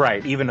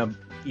 Right. Even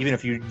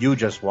if you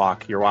just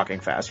walk, you're walking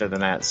faster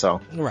than that.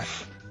 So right.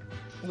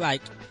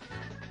 Like,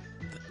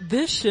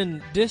 this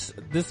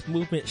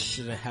movement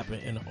shouldn't happen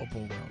in an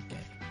open world game.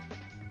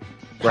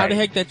 How the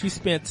heck that you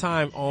spend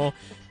time on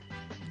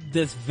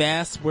this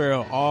vast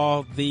world,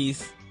 all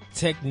these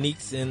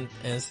techniques and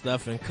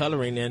stuff and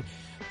coloring and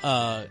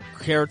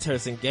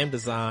characters and game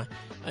design,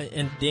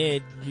 and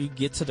then you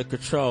get to the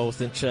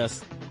controls and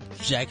just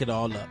jack it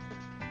all up.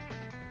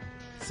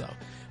 So,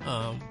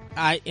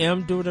 I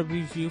am doing a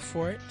review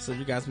for it, so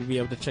you guys will be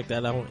able to check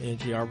that out on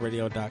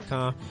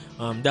ngrradio.com.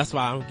 That's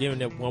why I'm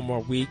giving it one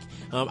more week.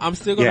 I'm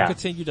still going to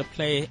continue to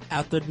play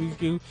after the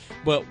review,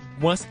 but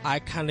once I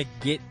kind of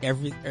get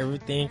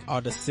everything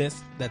or the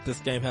sense that this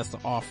game has to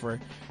offer,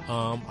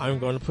 I'm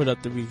going to put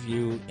up the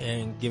review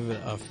and give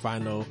it a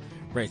final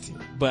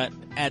rating. But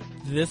at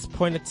this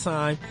point in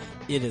time,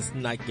 it is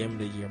not Game of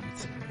the Year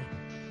material.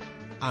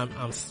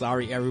 I'm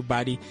sorry,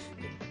 everybody.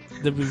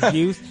 The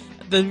reviews.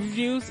 The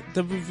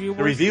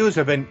reviews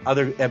have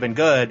been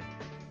good,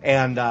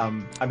 and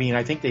I mean,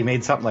 I think they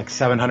made something like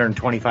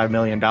 $725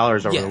 million over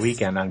the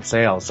weekend on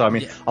sales. So I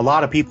mean, a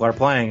lot of people are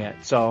playing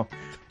it. So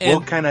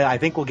I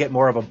think we'll get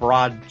more of a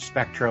broad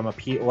spectrum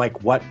of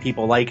like what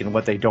people like and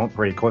what they don't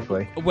pretty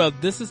quickly. Well,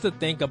 this is the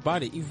thing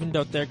about it. Even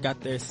though they got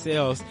their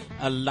sales,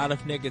 a lot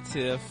of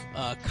negative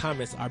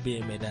comments are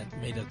being made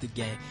of the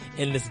game,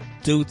 and it's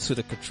due to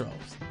the controls.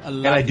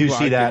 And I do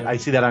see that. I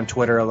see that on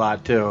Twitter a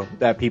lot too.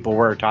 That people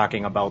were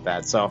talking about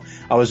that. So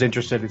I was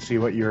interested to see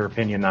what your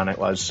opinion on it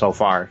was so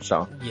far.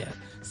 So yeah.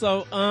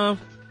 So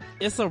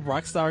it's a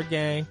Rockstar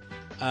game.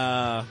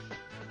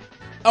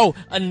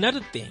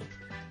 Another thing.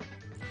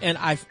 And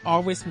I've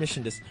always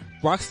mentioned this.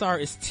 Rockstar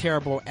is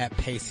terrible at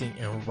pacing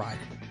and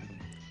writing.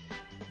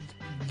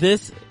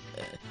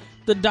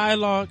 The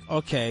dialogue,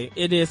 okay,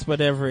 it is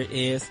whatever it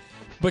is.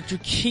 But you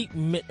keep,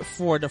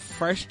 for the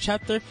first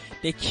chapter,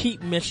 they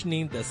keep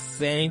mentioning the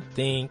same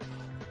thing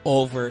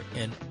over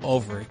and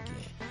over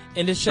again.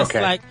 And it's just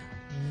like,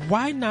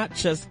 why not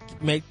just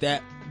make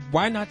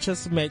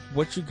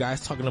what you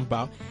guys talking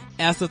about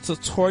as a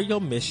tutorial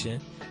mission?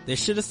 They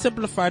should have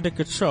simplified the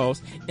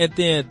controls and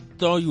then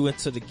throw you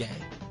into the game.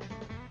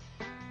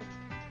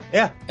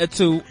 Yeah, and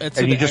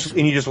you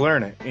just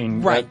learn it,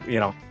 and right?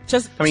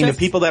 The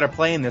people that are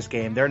playing this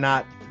game, they're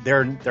not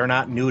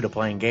new to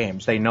playing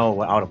games. They know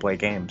how to play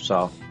games,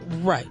 so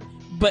right.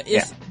 But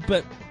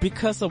but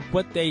because of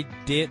what they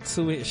did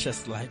to it, it's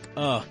just like,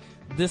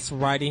 this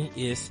writing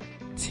is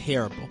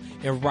terrible,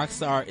 and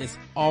Rockstar has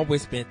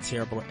always been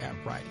terrible at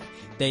writing.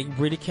 They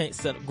really can't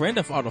set. Grand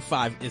Theft Auto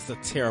 5 is a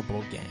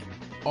terrible game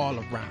all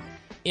around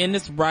in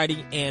its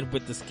writing and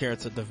with this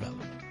character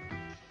development.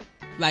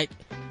 Like,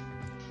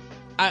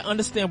 I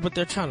understand what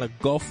they're trying to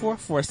go for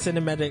a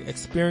cinematic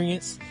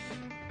experience,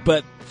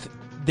 but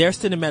their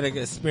cinematic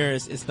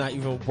experience is not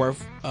even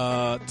worth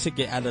a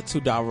ticket at a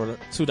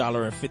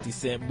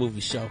 $2.50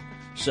 movie show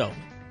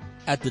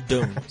at the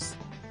Dunes.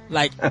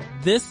 Like,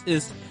 this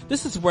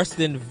is worse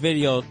than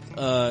video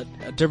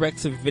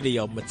direct to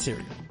video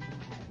material.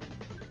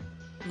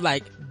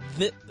 Like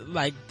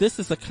this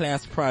is a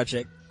class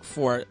project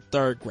for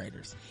third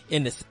graders,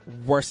 and it's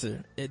worse,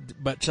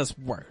 but just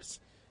worse.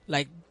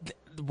 Like,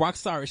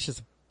 Rockstar is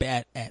just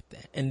bad at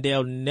that, and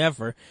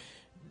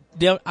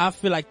I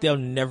feel like they'll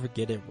never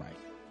get it right.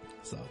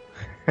 So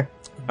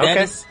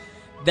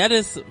that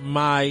is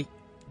my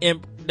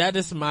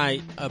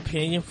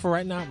opinion for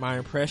right now. My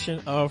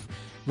impression of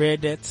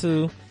Red Dead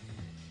 2.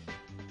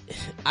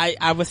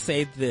 I would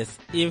say this: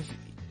 if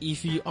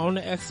you own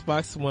the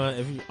Xbox One,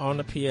 if you own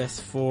the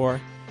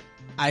PS4,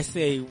 I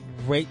say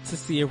wait to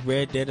see if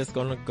Red Dead is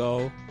gonna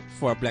go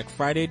for a Black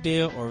Friday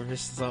deal or if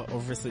it's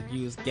a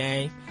used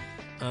game.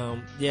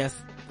 Yes,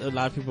 a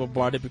lot of people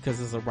bought it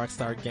because it's a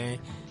Rockstar game.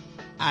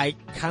 I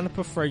kind of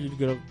prefer you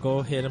to go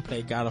ahead and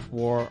play God of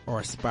War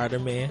or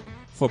Spider-Man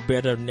for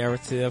better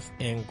narrative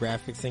and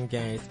graphics and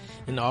games.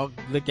 And I'll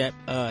look at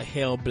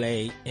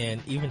Hellblade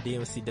and even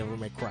DMC Devil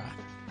May Cry.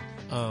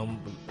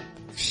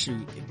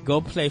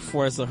 Go play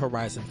Forza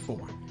Horizon 4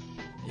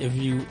 if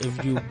you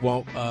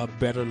want a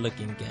better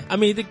looking game. I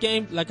mean, the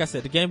game, like I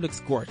said, the game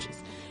looks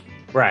gorgeous.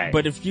 Right.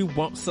 But if you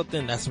want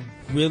something that's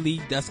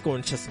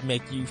going to just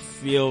make you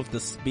feel the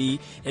speed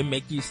and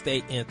make you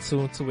stay in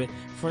tune to it,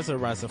 Forza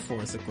Horizon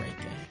 4 is a great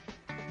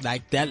game.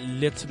 Like, that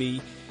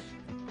literally,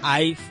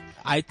 I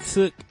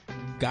took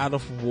God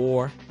of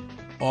War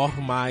off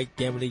my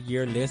Game of the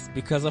Year list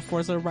because of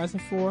Forza Horizon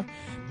 4,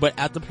 but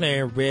after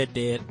playing Red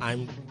Dead,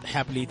 I'm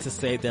happy to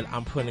say that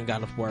I'm putting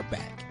God of War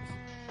back.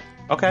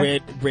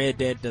 Okay. Red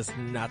Dead does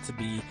not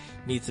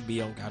need to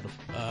be on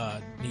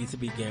needs to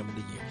be Game of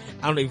the Year.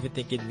 I don't even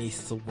think it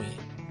needs to win.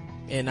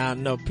 And I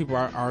know people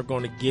are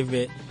going to give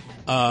it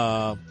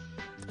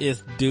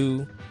its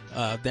due.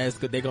 That's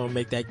good. They're going to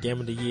make that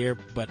Game of the Year,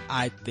 but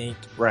I think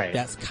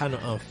that's kind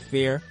of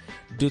unfair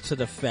due to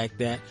the fact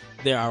that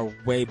there are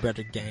way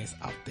better games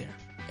out there.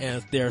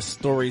 And there are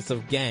stories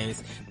of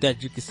games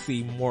that you can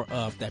see more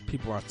of that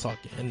people are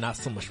talking, and not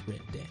so much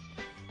Red Dead.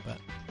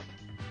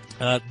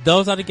 But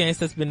those are the games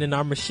that's been in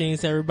our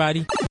machines,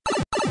 everybody.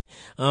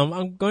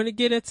 I'm going to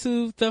get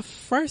into the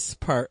first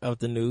part of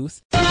the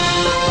news.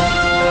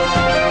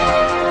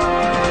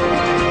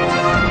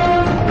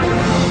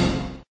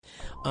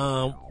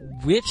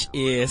 Which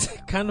is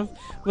kind of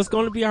was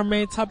going to be our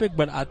main topic,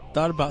 but I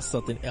thought about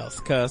something else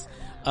because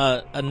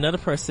another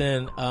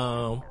person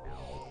kind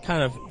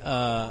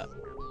of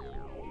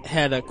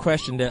had a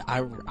question that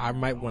I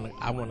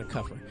want to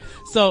cover.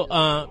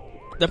 So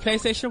the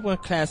PlayStation 1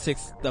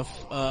 Classics, the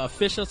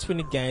official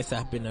 20 games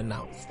have been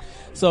announced.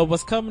 So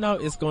what's coming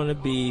out is going to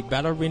be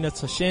Battle Arena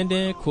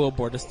Toshinden, Cool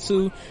Borders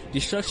 2,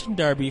 Destruction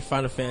Derby,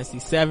 Final Fantasy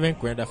 7,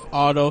 Grand Theft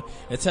Auto,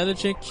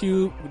 Intelligent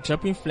Cube,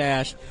 Jumping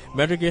Flash,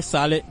 Metal Gear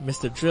Solid,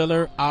 Mr.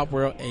 Driller,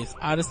 Outworld, Ace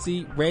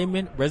Odyssey,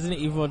 Rayman,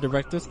 Resident Evil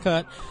Director's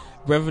Cut,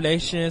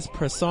 Revelations,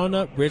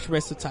 Persona, Ridge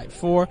Racer Type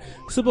 4,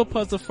 Super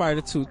Puzzle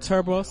Fighter 2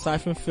 Turbo,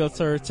 Siphon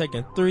Filter,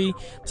 Tekken 3,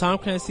 Tom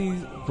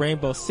Clancy's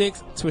Rainbow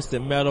Six,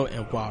 Twisted Metal,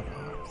 and Wild Arms.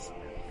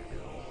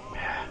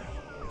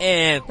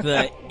 And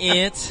the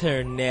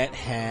internet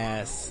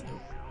has...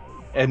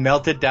 It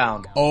melted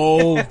down.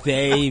 Oh,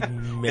 they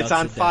melted It's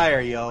on down.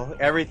 fire, yo.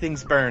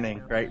 Everything's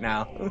burning right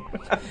now.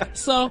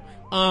 So,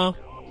 a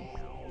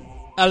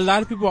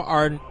lot of people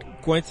are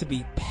going to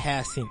be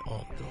passing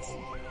on this.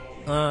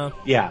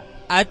 Yeah.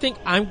 I think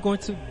I'm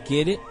going to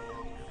get it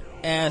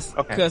Okay.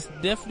 because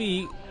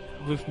definitely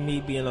with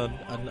me being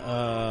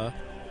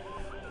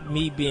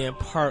me being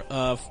part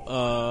of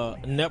a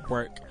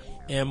network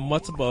and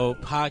multiple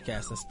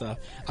podcasts and stuff,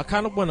 I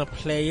kind of want to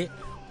play it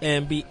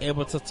and be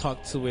able to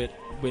talk to it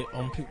with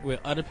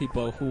other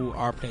people who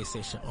are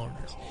PlayStation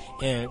owners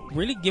and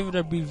really give it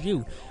a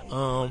review.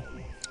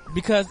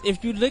 Because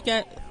if you look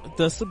at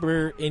the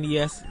Super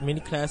NES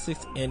Mini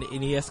Classics and the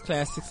NES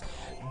Classics,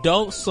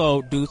 those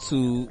sold due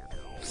to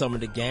some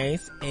of the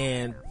games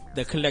and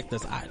the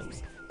collector's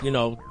items. You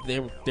know,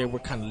 they were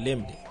kind of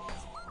limited.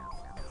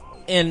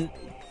 And,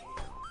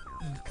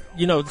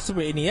 you know, the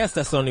Super NES,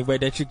 that's the only way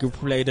that you could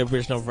play the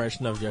original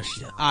version of your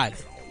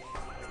island.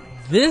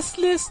 This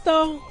list,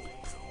 though,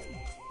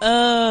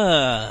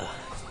 well,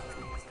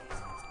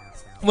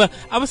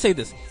 I would say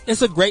this.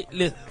 It's a great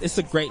list. It's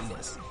a great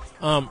list.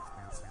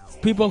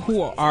 People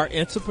who are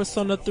into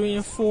Persona 3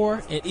 and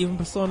 4 and even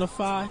Persona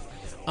 5,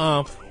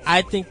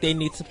 I think they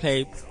need to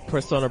play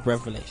Persona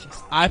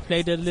Revelations. I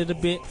played it a little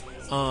bit,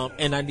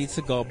 and I need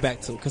to go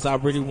back to it because I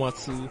really want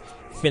to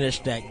finish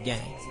that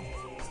game.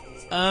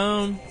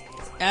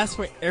 As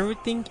for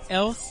everything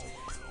else,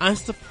 I'm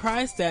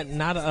surprised that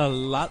not a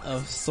lot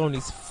of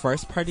Sony's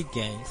first party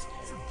games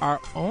are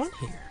on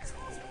here.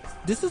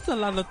 This is a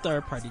lot of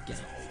third party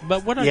games.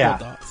 But what are your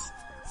thoughts?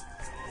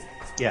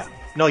 Yeah.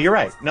 No, you're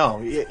right. No,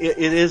 it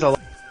is a lot.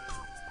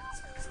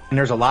 And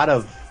there's a lot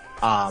of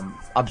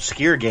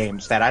obscure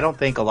games that I don't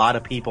think a lot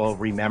of people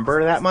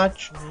remember that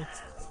much.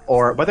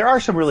 Mm-hmm. But there are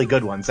some really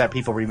good ones that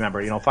people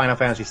remember. You know, Final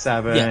Fantasy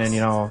 7, yes. you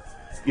know,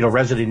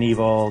 Resident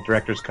Evil,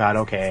 Director's Cut,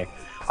 okay.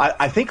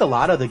 I think a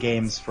lot of the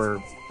games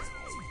for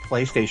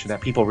PlayStation that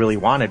people really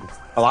wanted,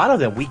 a lot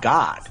of them we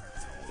got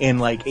in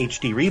like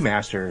HD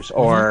remasters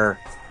or,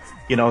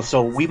 you know,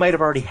 so we might have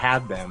already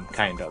had them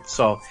kind of.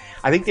 So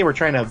I think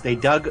they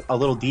dug a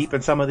little deep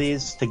in some of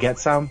these to get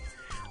some.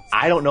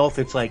 I don't know if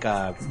it's like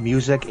a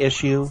music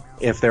issue,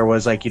 if there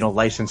was like, you know,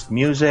 licensed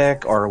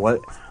music or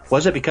what.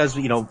 Was it because,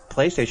 you know,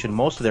 PlayStation,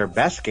 most of their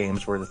best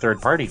games were the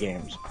third-party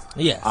games?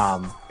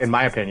 Yeah. In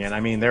my opinion. I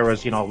mean, there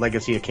was, you know,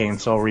 Legacy of Kain,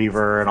 Soul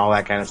Reaver, and all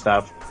that kind of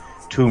stuff.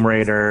 Tomb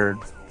Raider,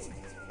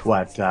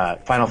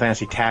 Final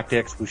Fantasy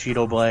Tactics,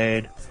 Bushido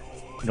Blade.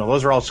 You know,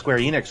 those are all Square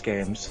Enix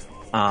games.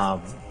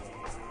 So,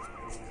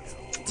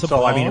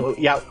 I mean,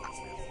 yeah,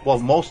 well,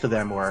 most of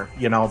them were,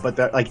 you know, but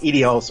like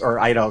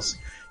Eidos,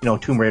 you know,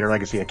 Tomb Raider,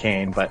 Legacy of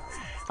Kain, but,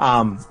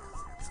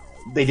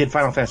 they did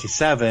Final Fantasy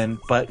 7,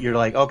 but you're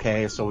like,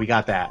 okay, so we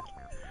got that.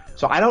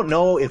 So I don't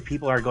know if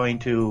people are going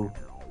to,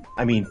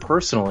 I mean,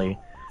 personally,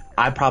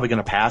 I'm probably going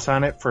to pass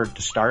on it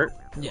to start.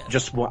 Yeah.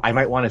 I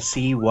might want to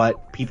see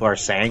what people are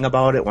saying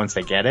about it once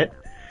they get it.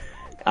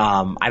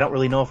 I don't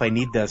really know if I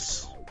need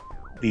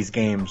these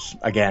games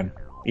again,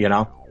 you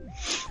know?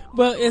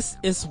 Well,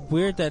 it's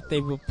weird that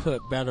they would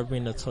put Battle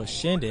Arena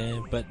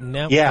Toshinden, but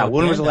now. Yeah,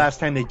 when was the last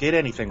time they did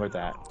anything with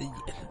that?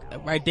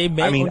 Right, they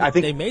made. I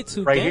think they made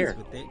two right games here.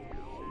 with it.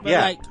 But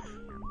yeah. like,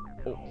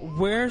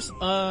 where's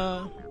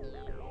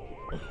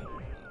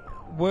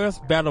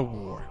Battle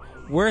War?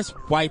 Where's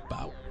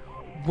Wipeout?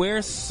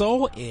 Where's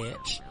Soul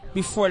Edge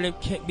before they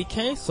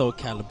became Soul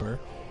Calibur?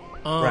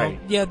 Right.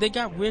 Yeah, they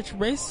got Ridge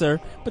Racer,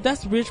 but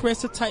that's Ridge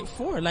Racer Type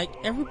 4. Like,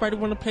 everybody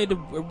want to play the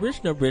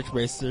original Ridge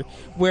Racer,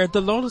 where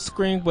the loading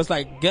screen was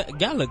like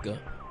Galaga.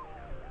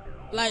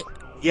 Like,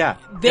 yeah,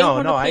 they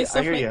want to no, play I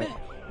stuff hear like you. that.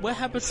 What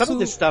happens Some of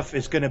this stuff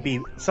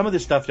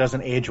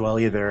doesn't age well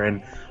either,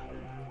 and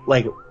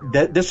like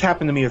this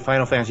happened to me with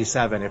Final Fantasy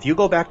 7. If you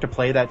go back to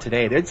play that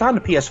today, it's on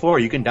the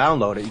PS4. You can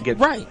download it. You get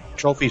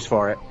trophies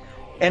for it.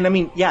 And I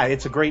mean, yeah,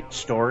 it's a great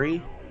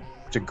story.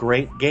 It's a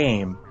great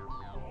game,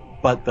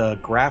 but the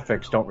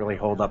graphics don't really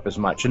hold up as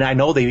much. And I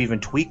know they've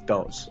even tweaked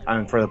those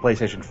for the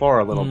PlayStation 4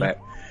 a little bit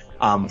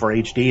for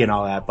HD and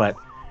all that. But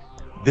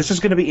this is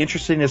going to be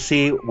interesting to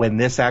see when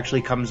this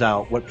actually comes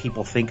out, what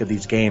people think of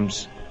these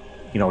games,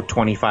 you know,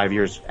 25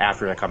 years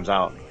after it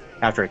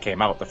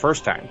came out the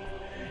first time.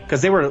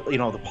 Because they were, you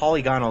know, the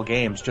polygonal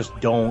games just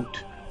don't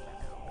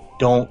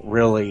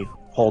really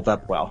hold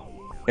up well,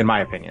 in my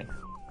opinion.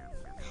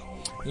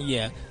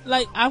 Yeah,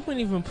 like I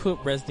wouldn't even put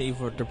Resident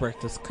Evil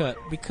Director's Cut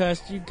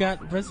because you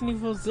got Resident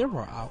Evil 0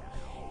 out.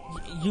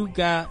 You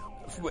got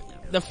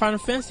the Final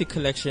Fantasy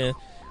collection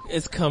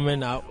is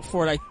coming out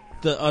for like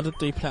the other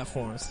 3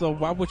 platforms. So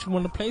why would you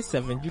want to play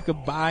 7? You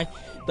could buy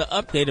the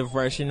updated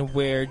version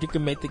where you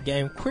can make the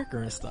game quicker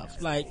and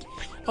stuff. Like,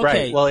 okay.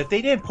 Right. Well, if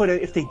they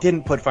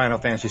didn't put Final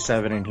Fantasy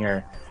 7 in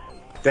here,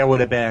 there would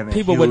have been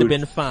people would have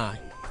been fine.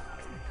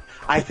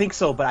 I think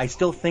so, but I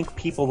still think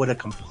people would have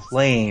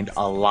complained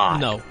a lot.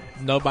 No,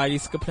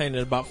 nobody's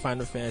complaining about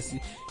Final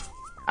Fantasy.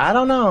 I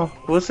don't know.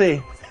 We'll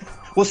see.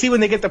 We'll see when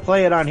they get to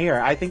play it on here.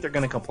 I think they're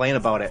going to complain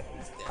about it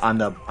on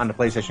the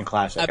PlayStation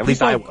Classic. At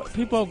least I would.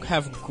 People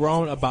have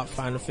grown about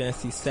Final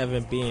Fantasy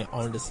 7 being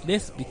on this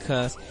list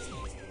because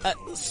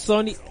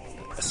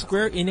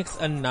Square Enix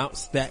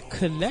announced that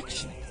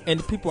collection,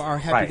 and people are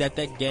happy that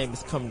game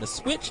is coming to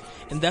Switch,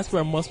 and that's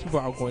where most people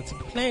are going to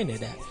be playing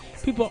it at.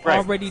 People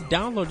already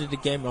downloaded the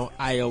game on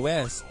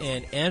iOS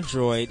and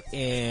Android,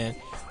 and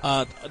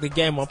the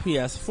game on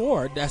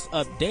PS4 that's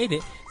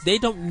updated. They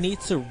don't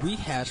need to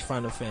rehash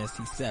Final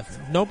Fantasy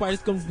 7.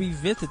 Nobody's going to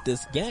revisit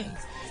this game.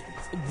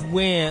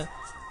 Why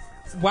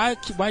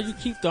you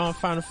keep throwing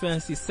Final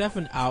Fantasy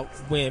 7 out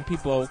when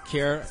people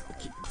care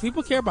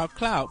about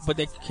Cloud, but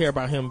they care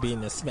about him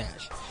being in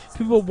Smash.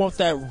 People want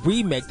that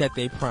remake that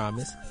they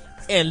promised,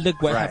 and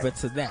look what happened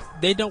to that.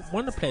 They don't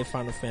want to play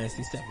Final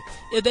Fantasy 7.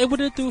 If they would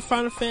have do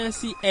Final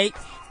Fantasy 8,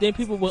 then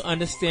people will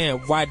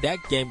understand why that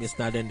game is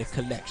not in the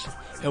collection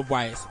and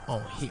why it's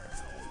on here.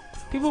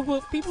 People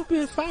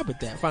be fine with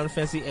that, Final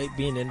Fantasy 8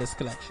 being in this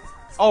collection.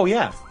 Oh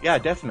yeah,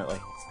 definitely.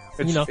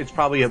 It's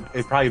probably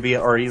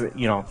or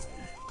even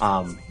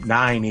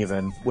 9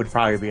 even would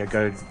probably be a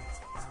good.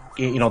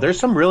 There's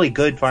some really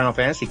good Final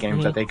Fantasy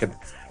games that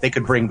they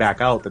could bring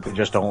back out that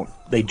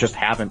they just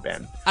haven't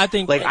been. I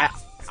think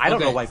I don't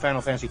know why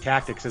Final Fantasy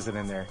Tactics isn't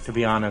in there, to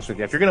be honest with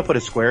you. If you're going to put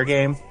a Square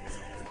game,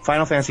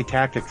 Final Fantasy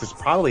Tactics is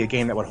probably a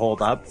game that would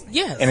hold up.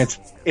 Yes. And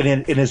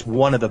it is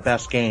one of the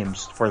best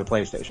games for the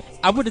PlayStation.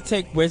 I would have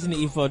taken Resident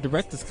Evil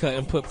Director's Cut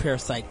and put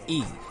Parasite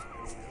Eve.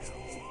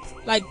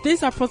 Like,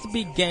 these are supposed to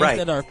be games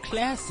that are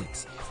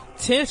classics.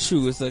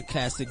 Tenchu is a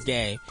classic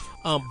game.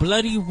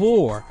 Bloody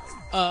War.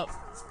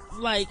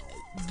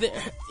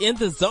 In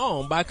the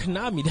Zone by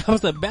Konami, that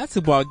was a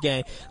basketball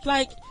game.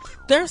 Like,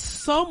 there's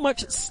so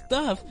much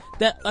stuff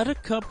that other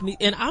companies,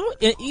 and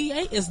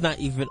EA is not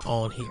even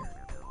on here.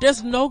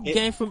 There's no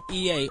game from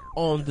EA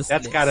on this list.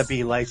 That's gotta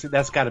be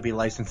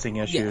licensing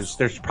issues. Yes.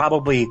 There's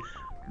probably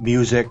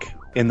music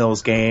in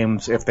those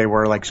games if they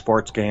were like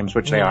sports games,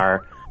 which they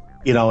are.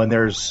 And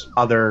there's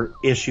other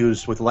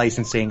issues with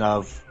licensing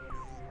of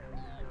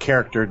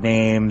character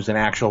names and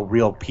actual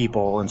real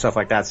people and stuff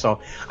like that. So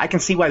I can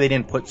see why they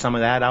didn't put some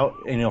of that out.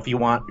 And if you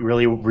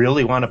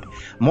really want to,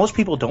 most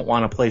people don't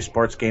want to play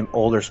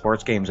older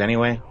sports games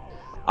anyway.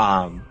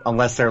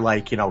 Unless they're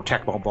like,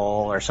 Tecmo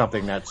Bowl or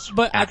something that's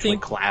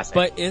classic.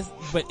 But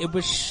it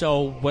would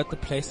show what the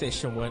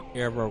PlayStation 1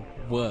 era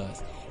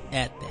was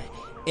at that.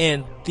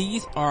 And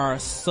these are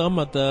some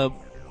of the,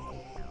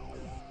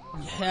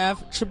 you have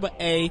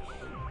AAA,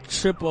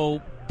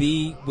 triple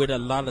B with a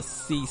lot of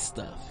C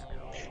stuff.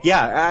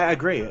 Yeah, I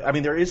agree. I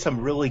mean, there is some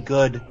really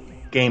good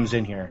games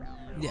in here.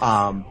 Yes.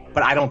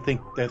 But I don't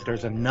think that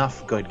there's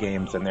enough good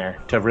games in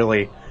there to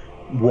really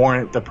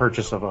warrant the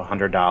purchase of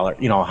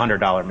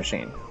 $100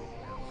 machine.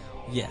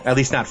 Yeah. At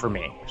least not for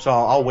me. So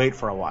I'll wait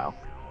for a while.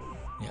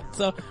 Yeah.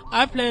 So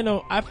I plan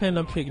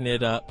on picking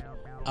it up,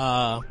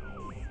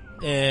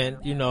 and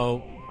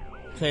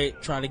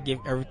try to give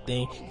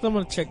everything. So I'm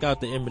gonna check out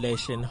the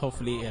emulation.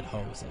 Hopefully it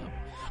holds up.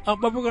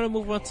 But we're gonna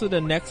move on to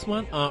the next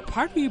one.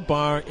 Pottery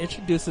Barn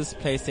introduces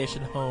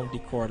PlayStation Home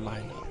Decor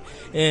lineup.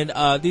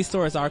 And these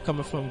stories are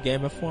coming from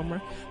Game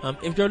Informer.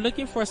 If you're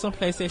looking for some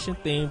PlayStation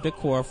themed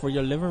decor for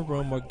your living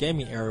room or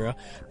gaming area,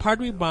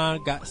 Pottery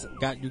Barn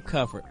got you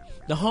covered.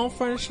 The home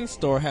furnishing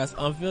store has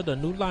unveiled a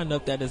new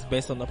lineup that is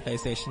based on the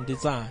PlayStation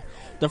design.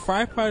 The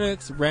 5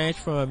 products range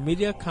from a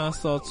media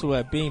console to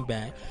a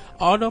beanbag.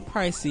 Although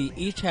pricey,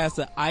 each has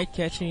an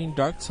eye-catching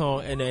dark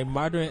tone and a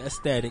modern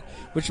aesthetic,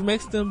 which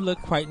makes them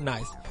look quite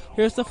nice.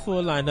 Here's the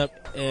full lineup,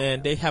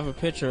 and they have a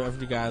picture if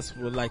you guys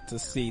would like to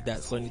see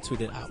that Sony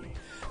tweeted out.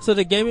 So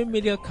the gaming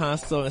media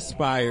console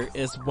Inspire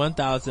is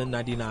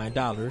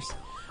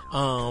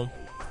 $1,099.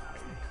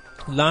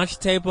 Launch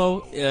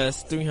table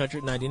is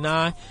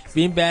 $399.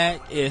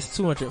 Beanbag is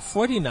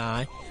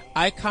 $249.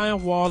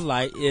 Icon wall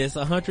light is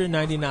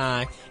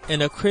 $199,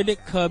 and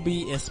acrylic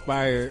cubby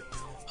inspired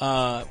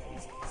by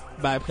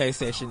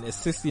PlayStation is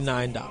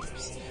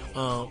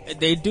 $69.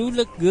 They do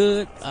look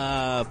good,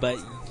 but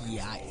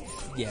yeah.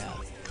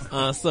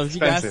 So if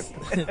you guys,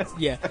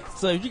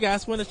 so if you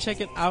guys want to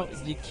check it out,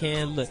 you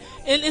can look.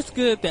 And it's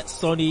good that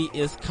Sony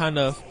is kind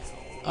of,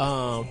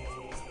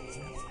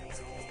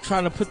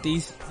 trying to put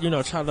these,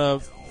 try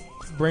to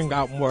bring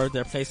out more of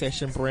their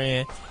PlayStation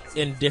brand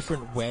in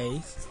different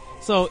ways.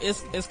 So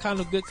it's kind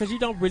of good because you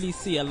don't really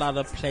see a lot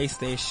of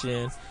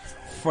PlayStation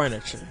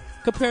furniture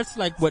compared to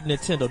like what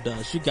Nintendo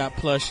does. You got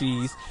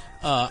plushies,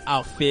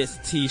 outfits,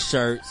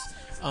 t-shirts,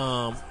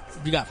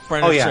 you got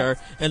furniture,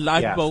 and a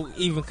lot of people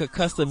even could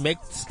custom make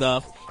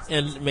stuff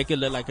and make it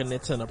look like a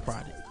Nintendo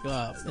product.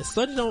 And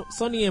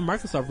Sony and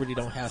Microsoft really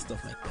don't have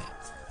stuff like that.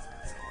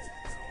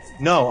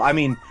 No, I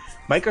mean,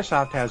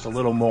 Microsoft has a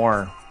little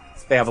more.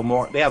 They have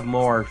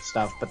more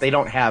stuff, but they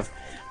don't have.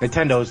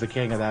 Nintendo's the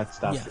king of that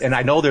stuff, Yeah. and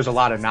I know there's a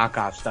lot of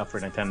knockoff stuff for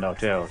Nintendo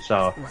too.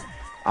 So,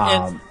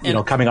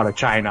 And coming out of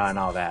China and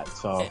all that.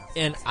 So,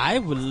 and I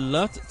would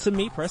love to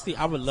me personally,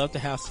 I would love to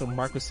have some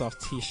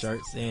Microsoft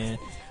T-shirts and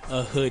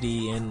a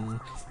hoodie and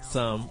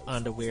some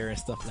underwear and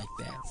stuff like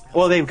that.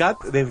 well, they've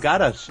got a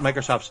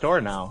Microsoft store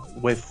now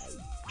with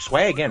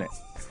swag in it.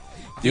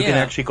 You can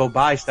actually go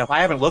buy stuff. I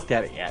haven't looked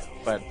at it yet,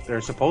 but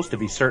there's supposed to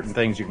be certain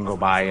things you can go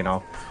buy.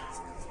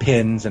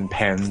 Pins and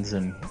pens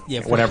and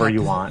whatever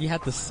you want. You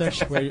have to search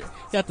for a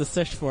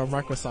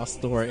Microsoft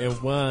store,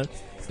 and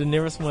the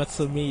nearest one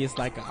to me is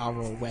like an hour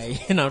away,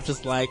 and I'm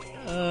just like,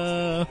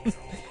 I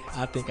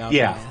think I'll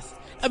pass.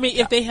 I mean,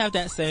 if they have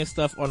that same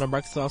stuff on the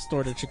Microsoft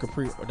store that you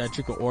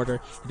could order,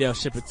 they'll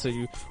ship it to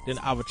you, then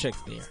I would check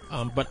there.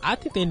 But I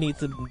think they need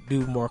to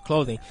do more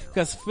clothing,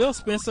 because Phil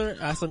Spencer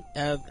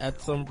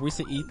at some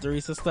recent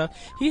E3s and stuff,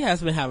 he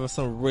has been having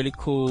some really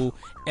cool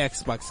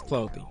Xbox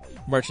clothing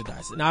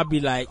merchandise, and I'll be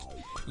like,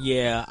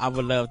 yeah, I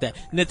would love that.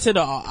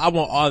 Nintendo, I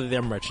want all of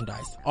their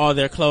merchandise, all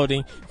their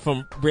clothing,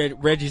 from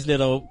Reggie's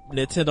little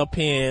Nintendo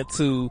pen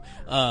to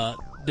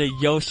the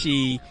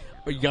Yoshi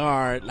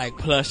yard like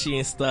plushie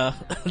and stuff.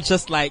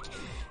 Just like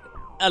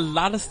a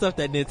lot of stuff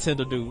that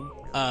Nintendo do.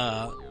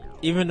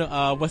 Even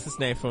what's his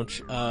name from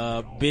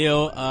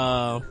Bill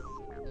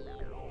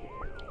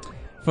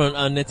from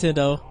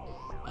Nintendo,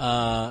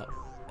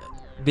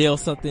 Bill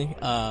something,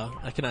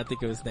 I cannot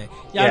think of his name.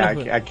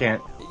 I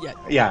can't.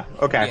 Yeah,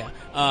 okay.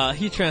 Yeah.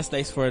 He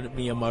translates for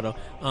Miyamoto.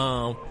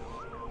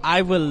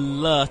 I would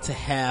love to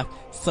have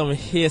some of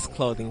his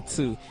clothing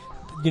too.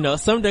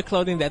 Some of the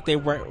clothing that they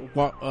wear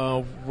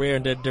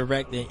in the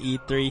Direct and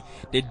E3,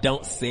 they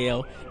don't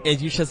sell, and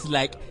you just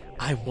like,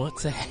 I want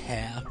to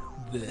have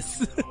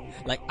this.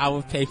 Like, I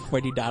would pay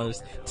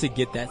 $40 to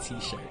get that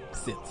T-shirt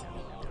sent to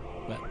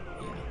me.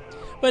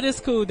 But it's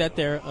cool that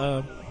they're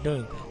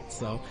doing that.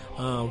 So,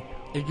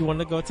 if you want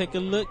to go take a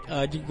look,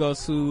 you can go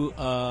to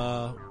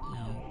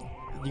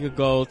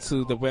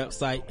the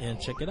website and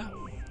check it out.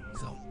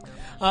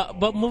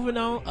 But moving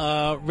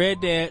on, Red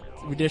Dead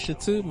Redemption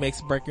 2 makes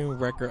breaking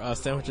record of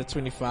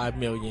 $725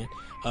 million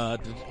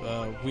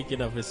the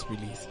weekend of its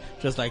release.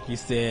 Just like you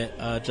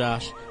said,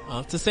 Josh.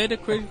 To say the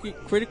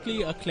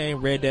critically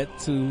acclaimed Red Dead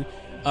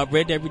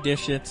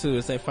Redemption 2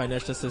 is a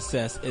financial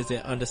success is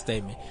an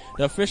understatement.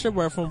 The official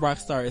word from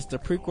Rockstar is the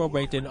prequel,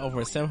 ranked in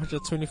over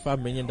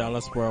 $725 million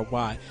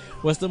worldwide,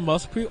 was the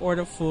most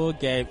pre-ordered full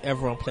game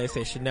ever on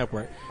PlayStation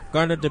Network,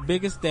 garnered the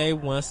biggest day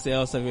one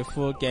sales of a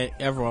full game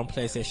ever on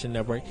PlayStation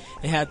Network,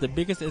 and had the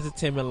biggest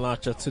entertainment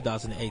launch of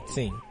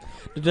 2018.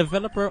 The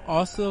developer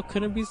also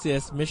couldn't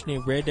resist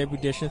mentioning Red Dead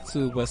Redemption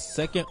 2 was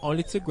second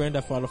only to Grand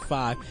Theft Auto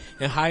 5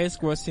 and highest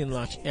grossing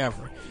launch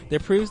ever. The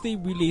previously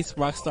released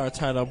Rockstar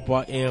title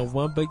brought in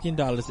 $1 billion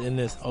in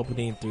its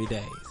opening 3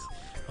 days.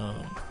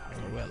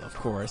 Of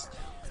course.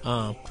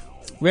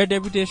 Red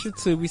Dead Redemption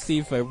 2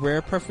 received a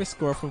rare perfect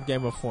score from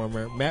Game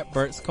Informer. Matt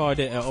Burtz called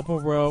it an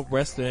open world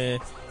wrestling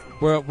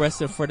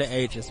for the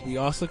ages. We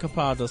also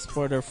compiled a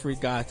spoiler-free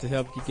guide to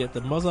help you get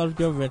the most out of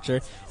your adventure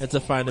and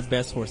to find the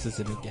best horses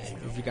in the game,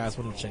 if you guys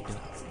want to check it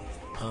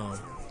out.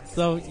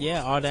 So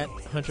yeah, all that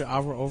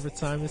 100-hour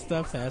overtime and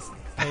stuff has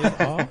paid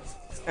off.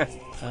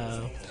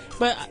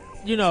 But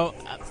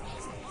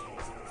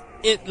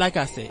it, like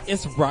I said,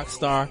 it's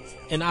Rockstar,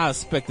 and I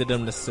expected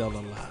them to sell a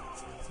lot.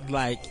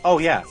 Like, oh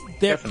yeah,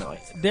 definitely.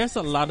 There's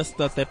a lot of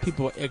stuff that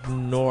people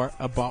ignore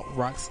about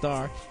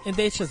Rockstar, and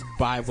they just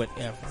buy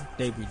whatever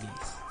they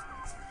release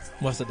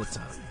most of the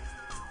time.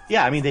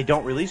 Yeah, I mean, they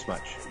don't release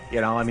much.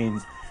 I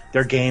mean,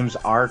 their games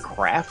are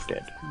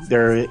crafted.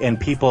 There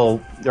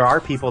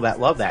are people that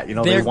love that.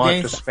 They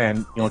want to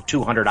spend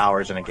 200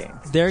 hours in a game.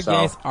 Their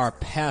games are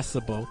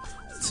passable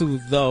to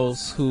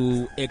those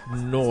who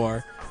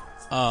ignore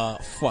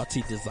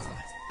faulty design.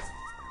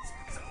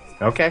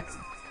 Okay.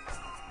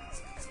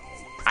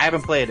 I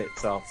haven't played it,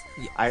 so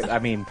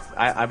I'm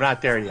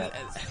not there yet.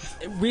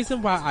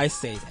 Reason why I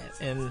say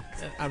that, and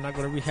I'm not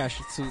going to rehash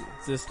it to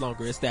this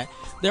longer, is that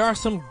there are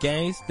some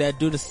games that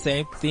do the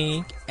same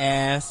thing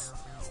as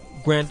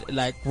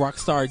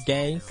Rockstar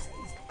games,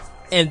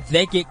 and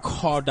they get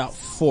called out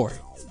for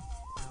it.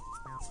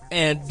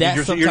 And that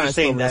you're sometimes just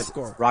saying that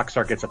score.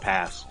 Rockstar gets a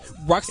pass.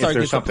 Rockstar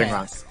gets something a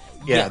pass.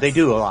 Wrong. Yeah, they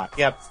do a lot.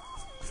 Yep.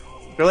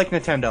 They're like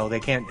Nintendo. They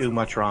can't do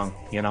much wrong,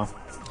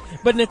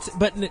 But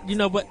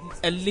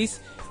at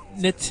least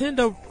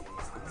Nintendo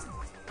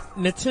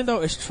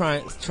is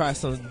try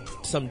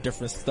some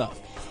different stuff,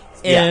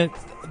 and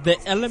the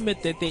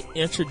element that they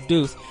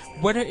introduce,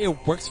 whether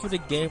it works for the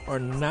game or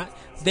not,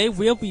 they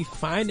will be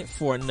finding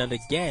for another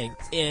game,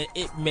 and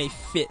it may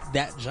fit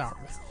that genre.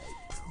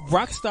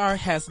 Rockstar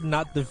has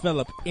not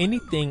developed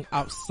anything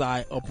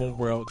outside open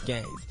world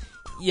games.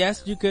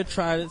 Yes, you could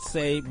try to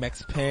say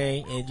Max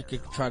Payne, and you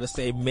could try to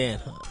say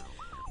Manhunt,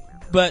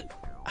 but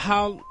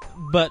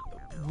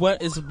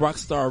what is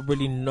Rockstar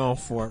really known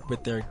for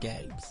with their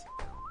games?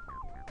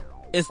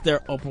 It's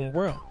their open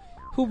world.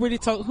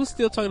 Who's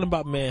still talking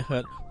about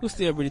Manhunt? Who's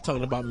still really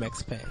talking about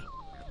Max Payne?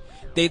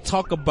 they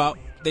talk about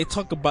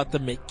the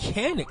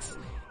mechanics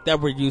that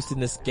were used in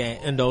this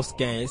game, in those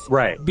games,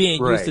 Right,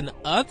 being right. used in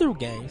other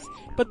games,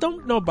 but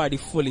don't nobody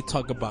fully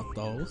talk about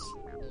those.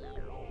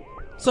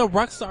 So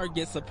Rockstar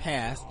gets a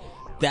pass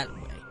that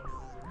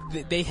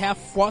way. They have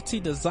faulty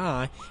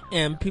design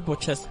and people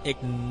just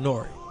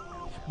ignore it.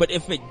 But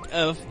if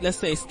let's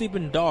say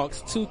Sleeping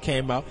Dogs 2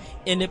 came out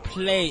and it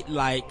played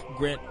like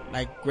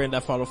Grand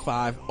Theft Auto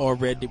 5 or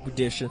Red Dead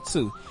Redemption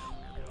 2,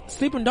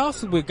 Sleeping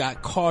Dogs would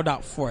got called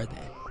out for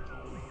that.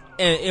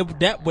 And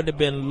that would have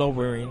been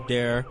lowering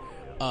their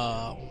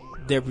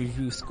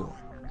review score.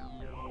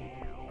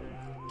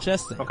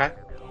 Just saying. Okay.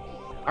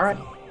 All right.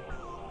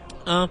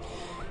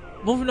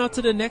 Moving on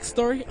to the next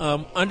story.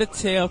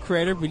 Undertale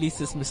creator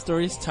releases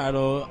mysterious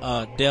title,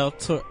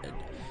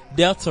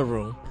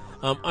 Deltarune.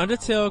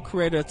 Undertale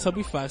creator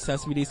Toby Fox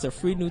has released a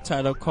free new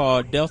title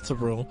called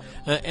Deltarune,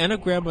 an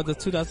anagram of the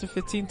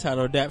 2015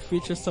 title that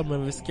features some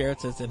of its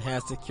characters and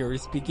has a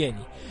curious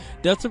beginning.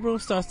 Deltarune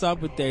starts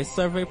out with a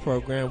survey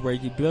program where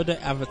you build an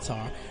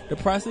avatar, the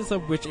process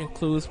of which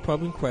includes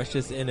probing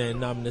questions in an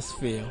anonymous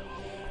field.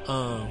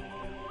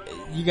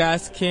 You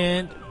guys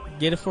can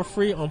get it for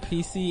free on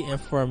PC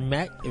and for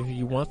Mac if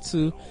you want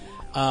to,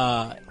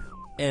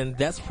 and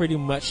that's pretty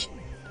much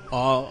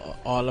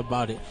all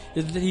about it.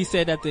 He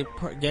said that the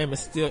game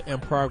is still in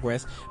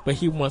progress, but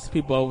he wants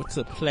people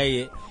to play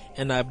it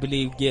and I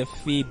believe give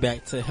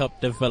feedback to help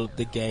develop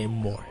the game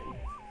more.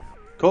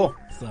 Cool.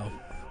 So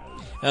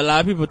a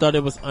lot of people thought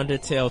it was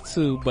Undertale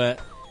 2, but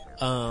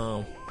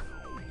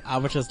I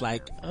was just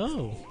like,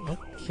 oh,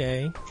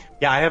 okay.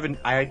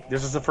 Yeah,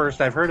 this is the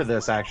first I've heard of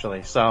this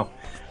actually, so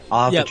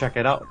I'll have to check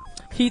it out.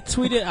 He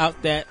tweeted out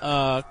that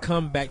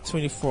come back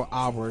 24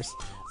 hours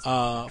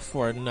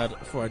for a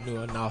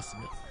new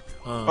announcement.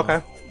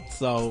 Okay.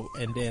 So,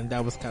 and then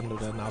that was kind of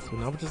the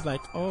announcement. I was just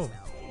like, oh,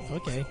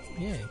 okay,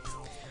 yay.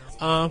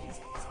 A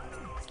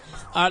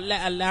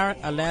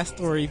last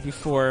story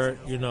before,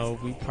 we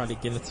probably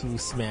get into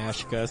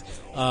Smash, because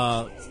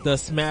the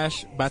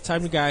Smash, by the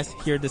time you guys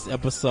hear this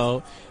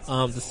episode,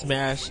 the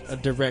Smash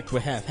Direct will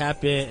have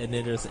happened, and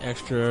then there's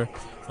extra,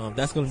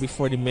 that's going to be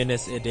 40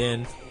 minutes, and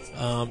then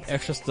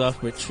extra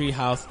stuff with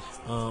Treehouse.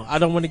 I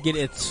don't want to get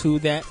into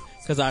that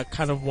because I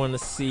kind of want to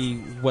see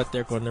what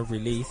they're going to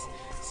release.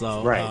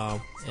 So, right.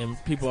 And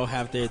people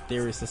have their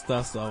theories and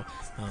stuff. So,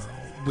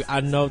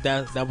 I know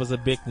that was a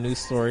big news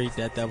story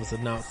that was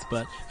announced,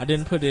 but I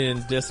didn't put it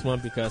in this one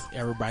because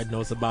everybody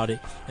knows about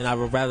it, and I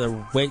would rather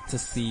wait to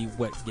see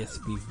what gets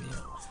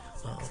revealed.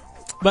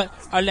 But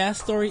our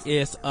last story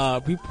is,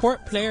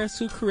 report players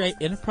who create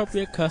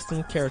inappropriate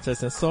custom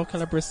characters in Soul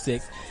Calibur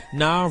 6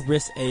 now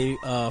risk a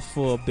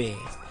full ban.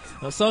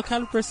 Soul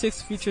Calibur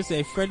 6 features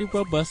a fairly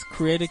robust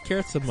creative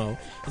character mode.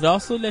 It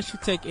also lets you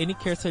take any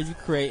character you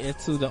create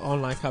into the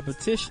online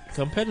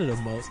competitive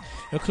modes,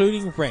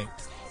 including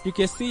ranked. You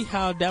can see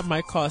how that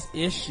might cause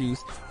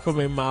issues from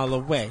a mile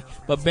away,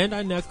 but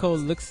Bandai Namco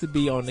looks to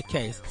be on the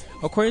case.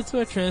 According to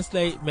a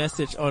translate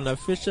message on the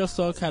official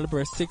Soul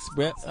Calibur 6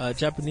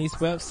 Japanese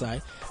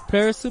website,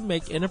 players who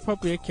make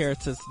inappropriate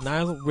characters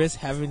now risk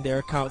having their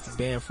accounts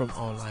banned from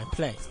online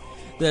play.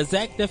 The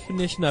exact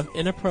definition of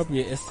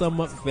inappropriate is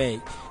somewhat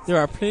vague. There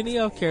are plenty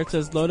of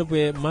characters loaded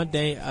with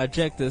mundane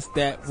adjectives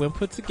that, when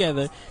put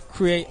together,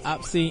 create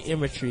obscene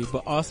imagery,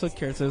 but also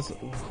characters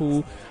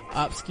who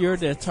obscure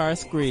the entire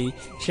screen,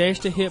 change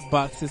the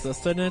hitboxes of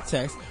certain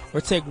attacks, or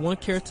take one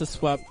character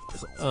swap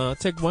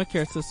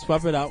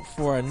it out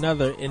for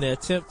another in an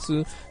attempt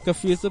to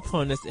confuse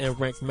opponents in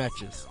ranked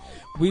matches.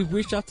 We've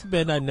reached out to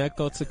Bandai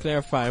Namco to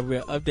clarify, and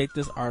we'll update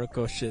this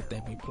article should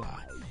they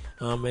reply.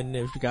 And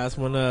if you guys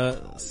want to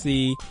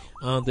see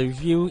the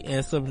review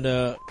and some of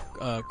the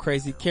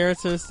crazy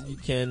characters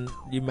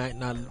you might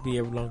not be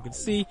able to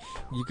see,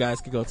 you guys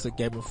can go to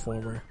Game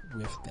Informer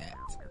with that.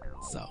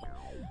 So,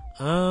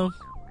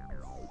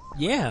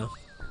 yeah.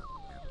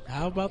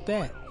 How about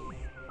that?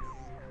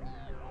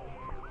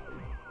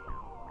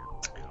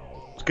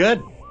 It's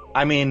good.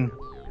 I mean,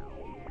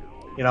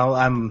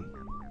 I'm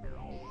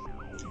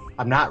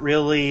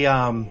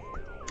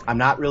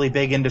not really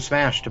big into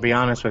Smash, to be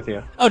honest with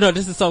you. Oh no,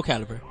 this is Soul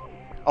Calibur.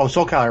 Oh,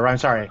 Soul Calibur. I'm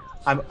sorry.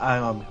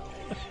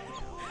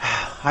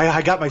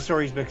 I got my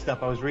stories mixed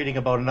up. I was reading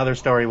about another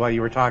story while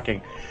you were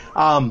talking.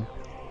 It's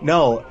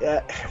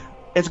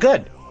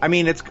good. I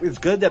mean, it's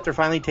good that they're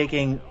finally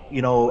taking,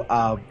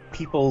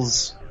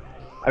 people's.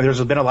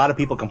 There's been a lot of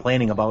people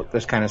complaining about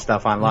this kind of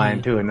stuff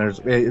online too, and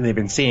they've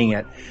been seeing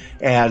it,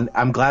 and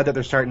I'm glad that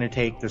they're starting to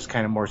take this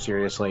kind of more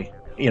seriously.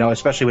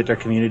 Especially with their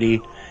community,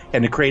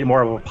 and to create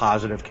more of a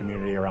positive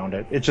community around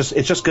it. It's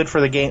just good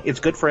for the game. It's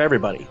good for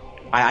everybody.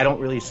 I don't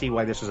really see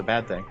why this is a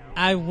bad thing.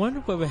 I wonder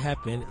what would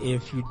happen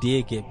if you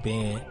did get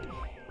banned,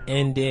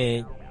 and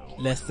then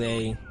let's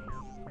say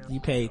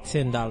you paid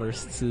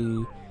 $10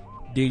 to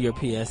do your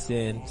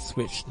PSN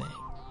Switch name,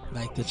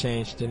 like to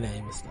change the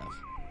name and stuff.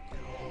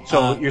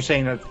 So you're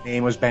saying that the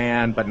name was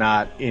banned, but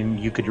not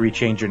you could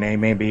rechange your name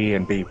maybe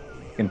and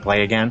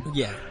play again?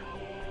 Yeah.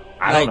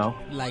 I don't know.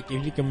 Like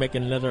if you can make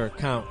another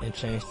account and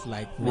change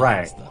name right.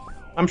 and stuff.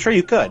 I'm sure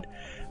you could,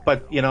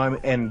 but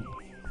and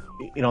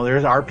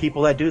there are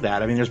people that do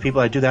that. I mean, there's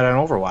people that do that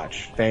on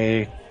Overwatch.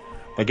 They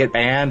get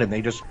banned and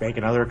they just make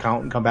another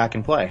account and come back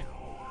and play.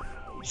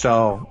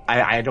 So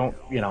I don't,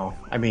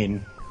 I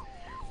mean,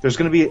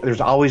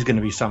 there's always going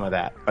to be some of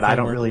that, but I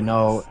don't really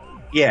know.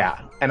 Yeah.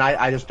 And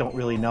I just don't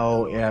really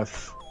know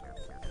if,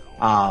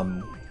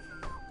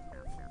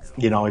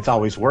 it's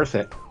always worth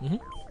it. Mm-hmm.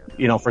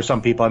 For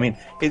some people. I mean,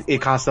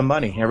 it costs them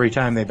money every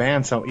time they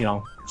ban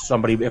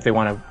somebody if they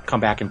want to come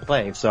back and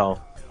play.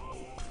 So,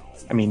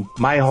 I mean,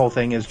 my whole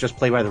thing is just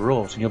play by the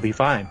rules and you'll be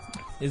fine.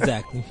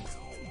 Exactly.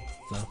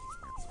 So,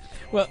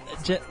 well,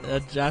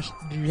 Josh,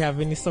 do you have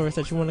any stories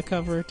that you want to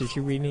cover? Did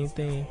you read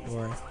anything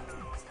or?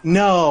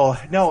 No.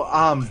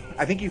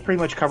 I think you pretty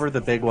much covered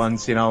the big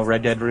ones.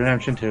 Red Dead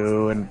Redemption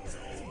 2, and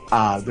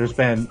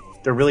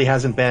there really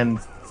hasn't been,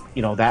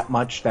 that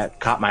much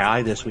that caught my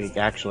eye this week.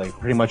 Actually,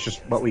 pretty much just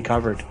what we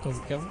covered.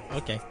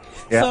 Okay.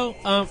 Yeah.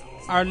 So,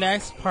 our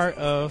last part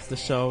of the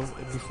show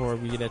before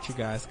we let you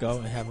guys go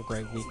and have a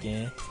great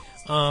weekend,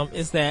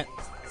 is that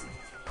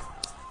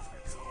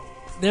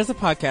there's a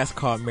podcast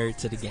called Married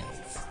to the Games,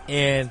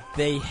 and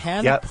they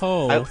had a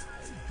poll.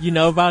 You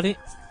know about it?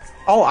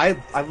 Oh,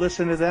 I've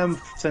listened to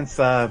them since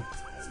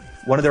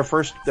one of their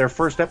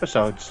first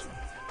episodes.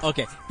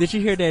 Okay. Did you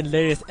hear their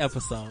latest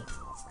episode?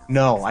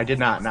 No, I did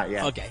not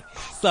yet. Okay.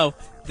 So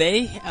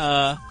they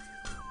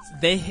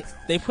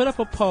put up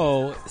a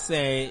poll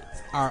saying,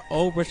 are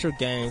old retro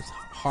games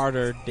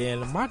harder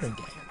than modern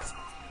games?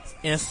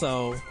 And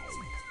so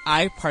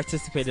I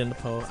participated in the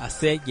poll. I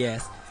said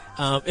yes.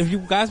 If you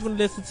guys want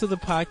to listen to the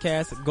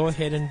podcast, go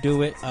ahead and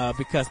do it,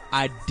 because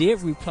I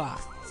did reply.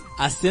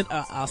 I sent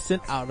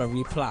out a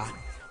reply,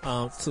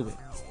 to it.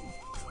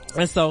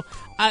 And so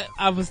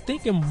I was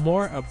thinking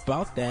more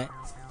about that,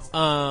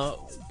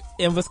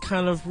 and was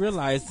kind of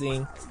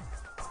realizing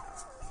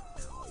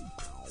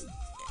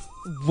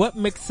what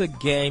makes a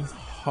game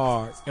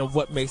hard and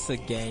what makes a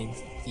game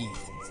easy.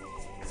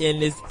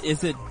 And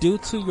is it due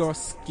to your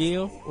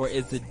skill or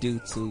is it due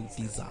to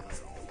design?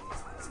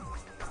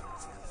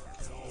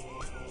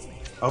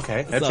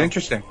 Okay, that's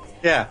interesting.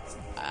 Yeah.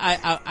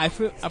 I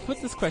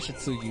put this question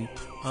to you.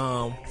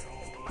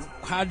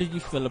 How do you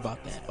feel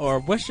about that? Or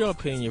what's your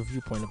opinion, your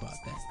viewpoint about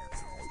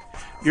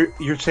that?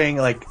 You're saying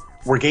like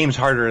were games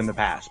harder in the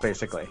past,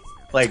 basically?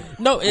 Like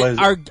no, is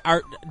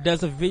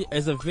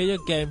a video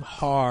game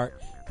hard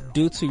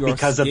due to your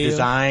because skill? Of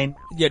design?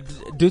 Yeah,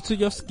 due to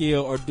your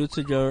skill or due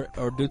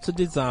to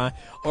design,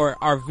 or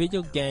are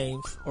video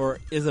games, or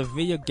is a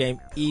video game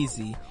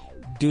easy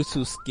due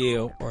to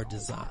skill or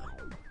design?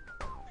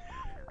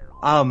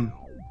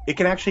 It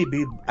can actually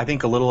be, I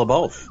think, a little of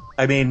both.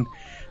 I mean,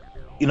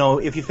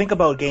 if you think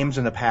about games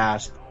in the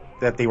past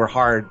that they were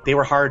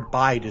hard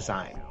by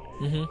design.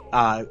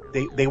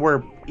 Mm-hmm. They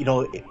were,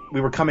 we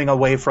were coming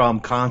away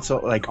from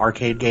console, like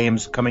arcade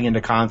games coming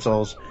into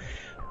consoles.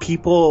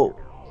 People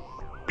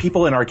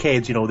in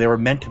arcades, they were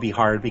meant to be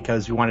hard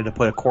because you wanted to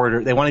put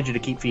they wanted you to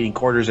keep feeding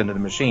quarters into the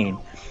machine.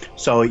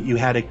 So you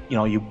had to,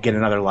 you get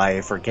another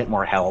life or get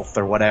more health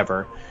or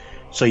whatever.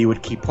 So you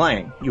would keep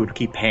playing, you would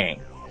keep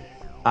paying.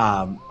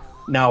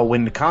 Now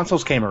when the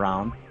consoles came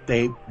around,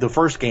 the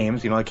first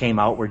games, that came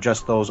out were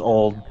just those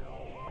old,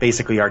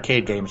 basically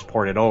arcade games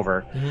ported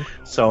over.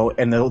 Mm-hmm. So,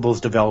 and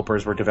those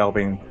developers were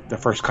developing the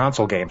first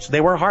console games. They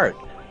were hard.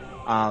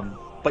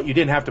 But you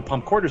didn't have to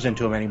pump quarters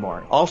into them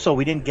anymore. Also,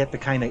 we didn't get the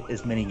kind of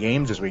as many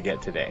games as we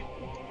get today.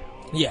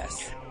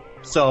 Yes.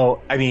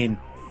 So, I mean,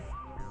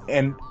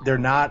 and they're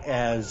not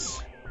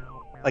as,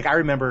 like, I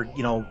remember,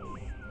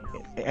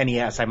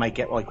 NES, I might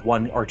get like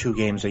 1 or 2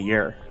 games a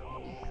year.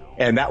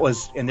 And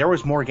there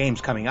was more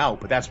games coming out,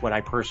 but that's what I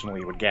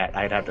personally would get.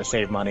 I'd have to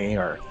save money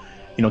or,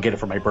 get it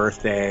for my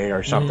birthday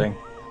or something.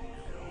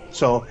 Mm-hmm.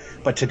 So,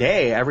 but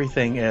today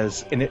everything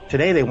is,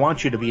 today they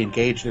want you to be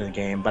engaged in the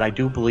game, but I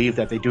do believe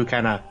that they do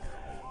kind of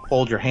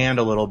hold your hand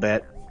a little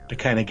bit to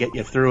kind of get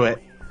you through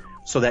it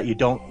so that you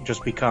don't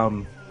just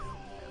become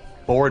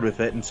bored with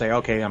it and say,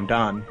 okay, I'm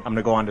done. I'm going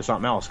to go on to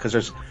something else. Cause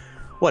there's,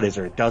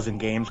 a dozen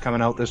games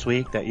coming out this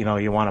week that,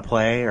 you want to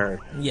play, or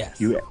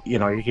yes. you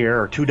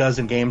hear, or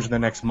 24 games in the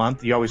next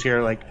month. You always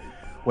hear like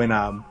when,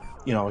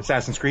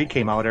 Assassin's Creed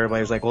came out,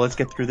 everybody's like, well, let's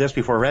get through this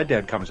before Red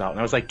Dead comes out. And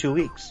it was like 2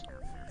 weeks.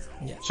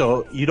 Yeah.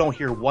 So you don't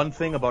hear one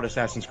thing about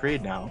Assassin's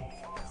Creed now.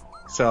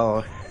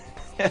 So,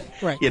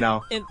 right.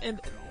 And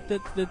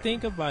the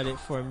thing about it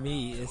for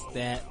me is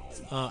that,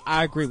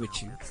 I agree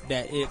with you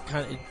that it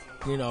kind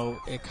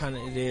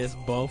of, it is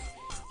both.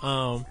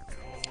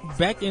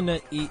 Back in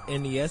the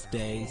NES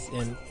days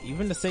and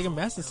even the Sega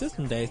Master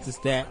System days, is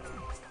that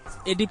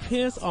it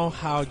depends on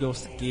how your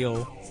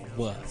skill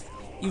was.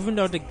 Even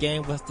though the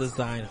game was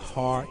designed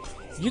hard,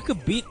 you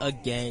could beat a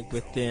game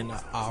within an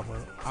hour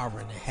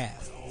and a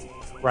half.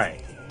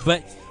 Right.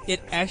 But it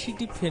actually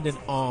depended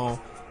on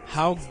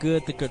how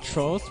good the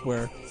controls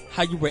were,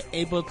 how you were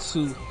able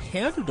to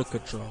handle the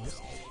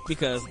controls.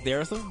 Because there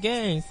are some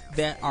games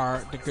that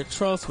the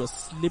controls were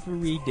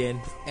slippery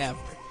than ever.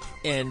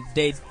 And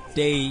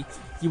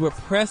you would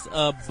press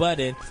a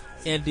button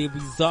and the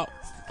result,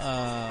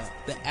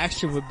 the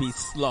action would be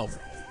slower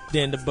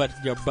than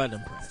your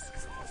button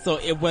press. So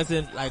it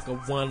wasn't like a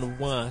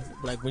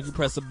 1-to-1. Like when you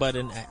press a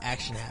button, an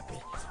action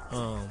happened.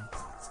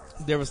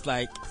 There was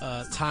like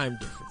a time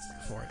difference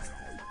for it.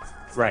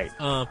 Right.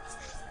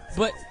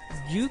 But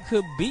you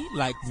could beat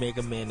like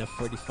Mega Man in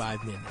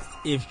 45 minutes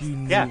if you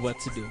knew what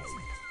to do.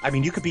 I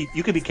mean, you could be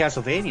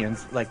Castlevania in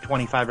like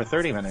 25 or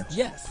 30 minutes.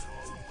 Yes.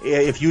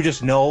 If you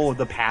just know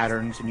the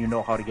patterns and you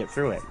know how to get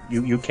through it,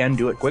 you can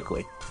do it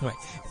quickly. Right.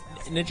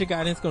 Ninja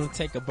Gaiden's going to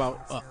take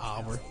about an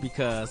hour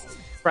because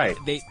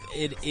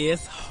it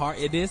is hard.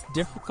 It is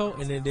difficult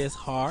and it is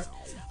hard.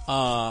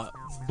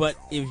 But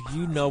if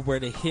you know where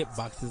the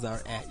hitboxes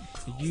are at,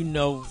 you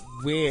know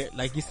where,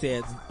 like you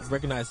said,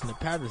 recognizing the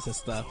patterns and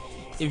stuff.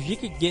 If you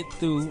could get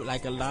through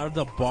like a lot of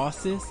the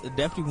bosses,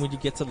 definitely when you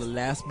get to the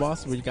last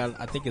boss, where you got,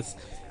 I think it's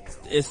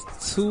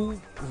two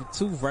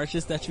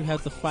versions that you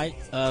have to fight,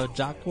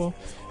 Jocko.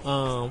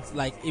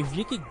 Like if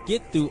you could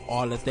get through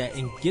all of that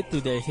and get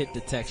through their hit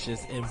detections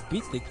and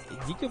you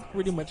could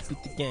pretty much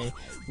beat the game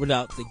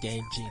without the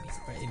game genie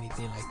or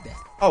anything like that.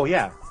 Oh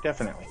yeah,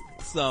 definitely.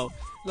 So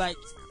like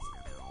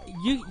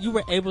you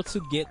were able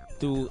to get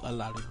through a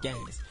lot of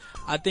games.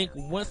 I think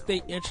once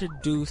they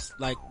introduced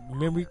like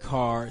memory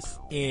cards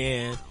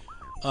and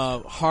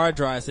hard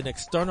drives and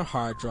external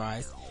hard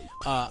drives,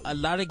 a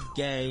lot of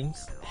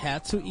games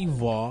had to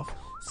evolve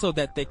so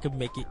that they could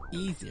make it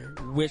easier,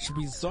 which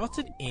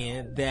resulted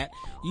in that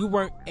you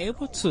weren't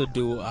able to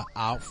do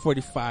a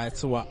 45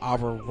 to an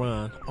hour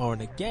run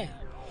on a game.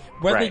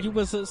 Whether you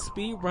was a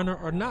speed runner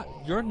or not,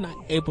 you're not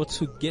able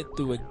to get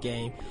through a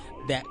game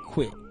that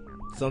quick.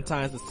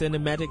 Sometimes the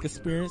cinematic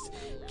experience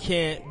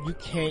you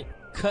can't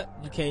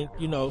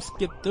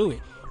skip through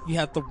it. You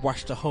have to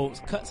watch the whole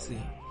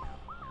cutscene.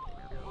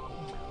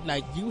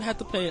 Like you have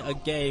to play a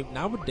game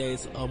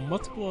nowadays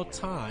multiple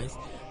times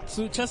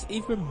to just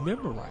even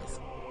memorize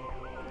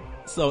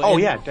it. So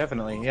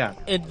definitely, yeah.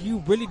 And you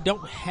really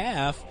don't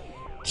have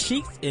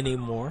cheats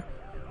anymore,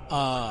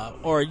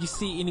 or you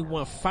see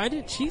anyone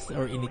finding cheats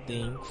or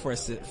anything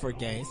for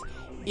games.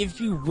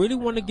 If you really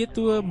want to get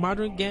through a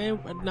modern game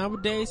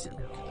nowadays,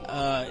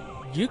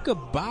 you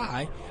could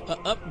buy an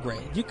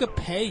upgrade. You could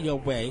pay your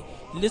way,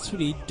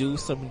 literally do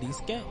some of these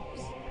games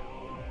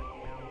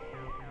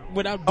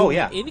without doing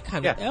any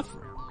kind of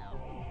effort.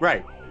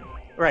 Right.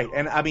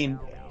 And I mean,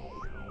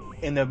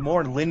 in the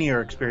more linear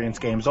experience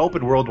games,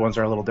 open world ones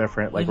are a little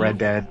different. Like Red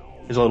Dead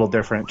is a little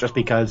different, just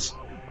because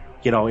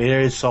it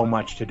is so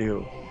much to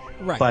do.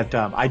 Right. But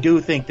I do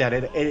think that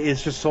it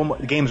is just so much.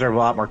 The games are a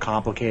lot more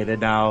complicated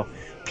now.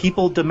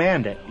 People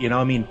demand it.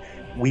 I mean,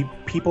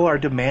 people are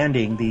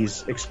demanding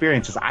these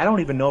experiences. I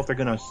don't even know if they're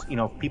going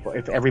to,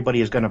 if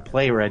everybody is going to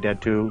play Red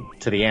Dead 2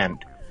 to the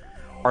end.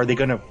 Are they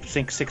going to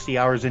sink 60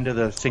 hours into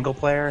the single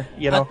player?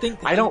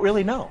 I don't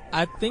really know.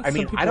 I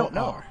don't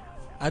know.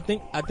 I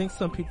think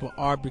some people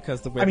are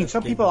because the way.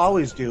 Some people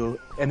always do,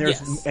 and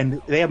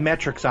and they have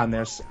metrics on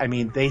this. I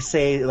mean, they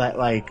say that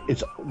like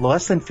it's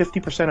less than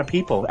 50% of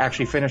people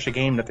actually finish a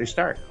game that they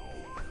start.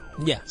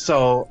 Yeah.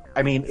 So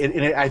I mean,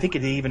 I think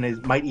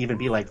it might even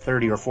be like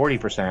 30 or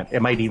 40%. It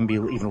might even be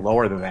even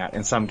lower than that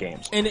in some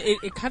games. And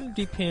it kind of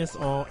depends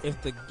on if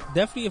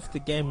the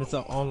game is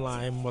an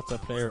online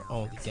multiplayer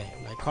only game,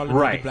 like Call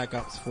of Duty Black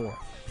Ops 4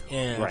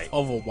 and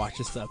Overwatch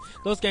and stuff.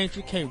 Those games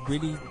you can't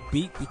really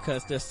beat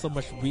because there's so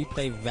much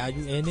replay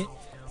value in it.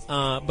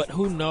 But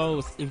who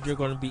knows if you're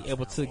going to be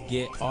able to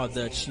get all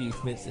the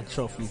achievements and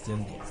trophies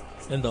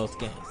in those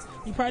games.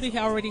 You probably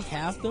already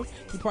have them.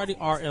 You probably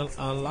are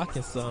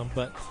unlocking some,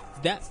 but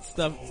that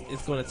stuff is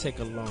going to take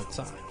a long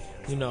time.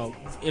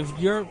 If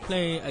you're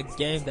playing a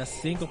game that's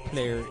single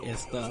player and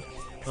stuff,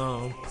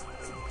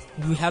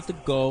 you have to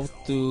go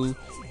through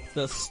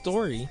the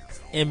story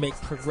and make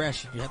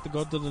progression. You have to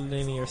go through the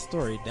linear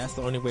story. That's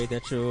the only way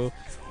that you'll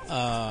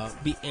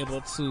be able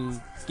to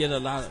get a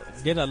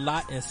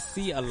lot and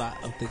see a lot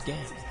of the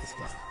games and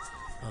stuff.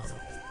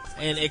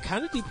 And it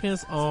kind of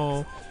depends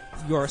on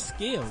your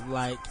skill.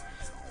 Like,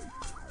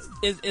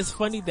 it's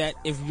funny that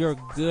if you're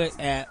good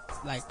at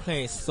like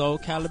playing Soul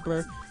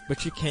Calibur,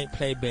 but you can't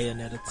play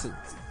Bayonetta 2.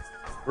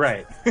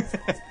 Right.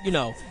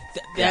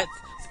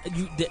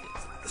 The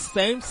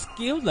same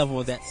skill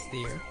level that's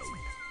there,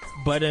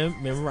 but in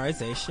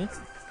memorization,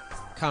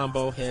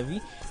 combo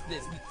heavy,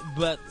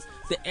 but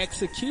the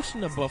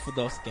execution of both of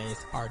those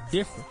games are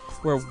different.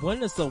 Where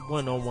one is a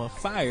one-on-one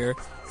fighter,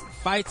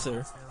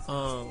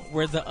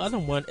 where the other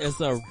one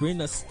is a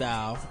arena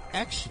style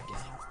action game,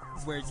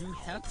 where you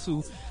have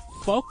to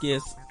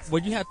focus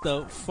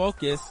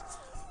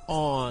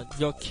on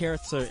your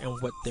character and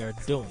what they're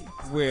doing.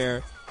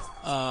 Where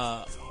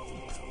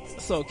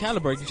so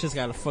Calibur, you just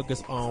gotta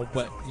focus on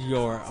what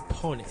your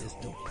opponent is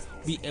doing.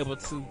 Be able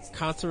to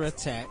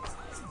counterattack,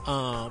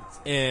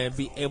 and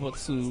be able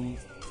to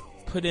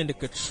put in the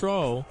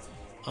control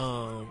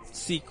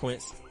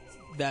sequence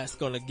that's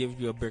gonna give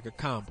you a bigger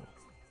combo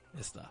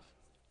and stuff.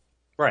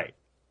 Right.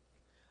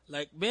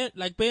 Like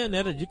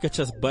Bayonetta, you could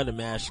just button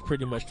mash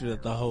pretty much through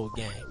the whole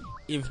game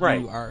if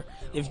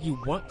you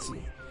want to.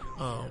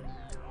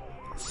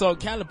 So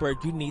Calibur,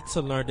 you need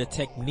to learn the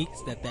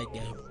techniques that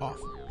game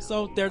offers.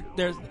 So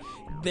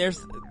there's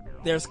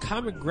there's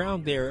common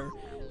ground there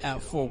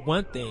for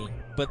one thing,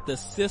 but the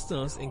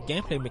systems and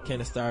gameplay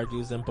mechanics that are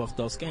used in both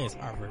those games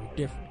are very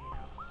different.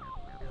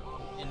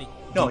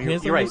 No,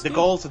 you're right. The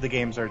goals of the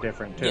games are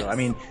different too.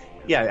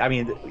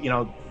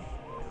 Yes.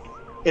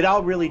 It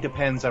all really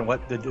depends on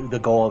what the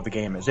goal of the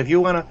game is. If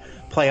you want to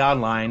play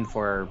online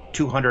for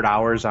 200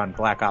 hours on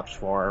Black Ops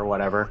 4 or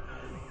whatever,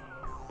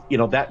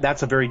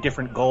 that's a very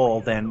different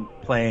goal than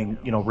playing,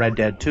 Red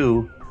Dead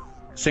 2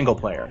 single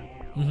player.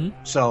 Mm-hmm.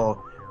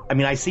 So,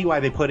 I see why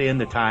they put in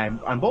the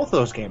time on both of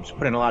those games.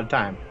 Put in a lot of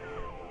time.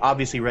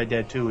 Obviously, Red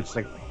Dead 2, it's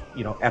like,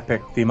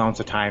 epic the amounts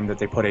of time that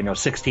they put in.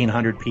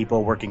 1,600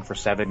 people working for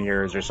 7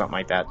 years or something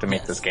like that to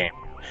make this game.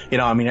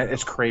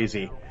 It's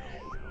crazy.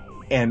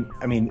 And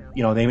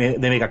they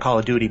make a Call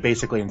of Duty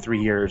basically in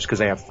 3 years because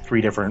they have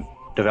 3 different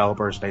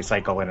developers. They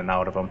cycle in and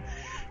out of them.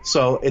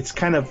 So it's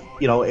kind of,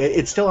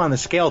 it's still on the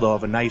scale though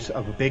of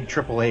a big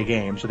AAA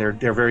game. So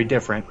they're very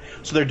different.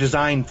 So their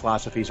design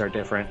philosophies are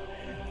different,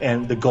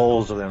 and the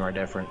goals of them are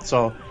different.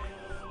 So,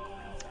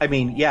 I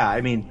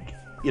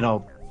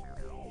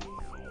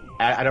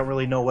don't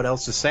really know what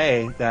else to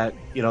say that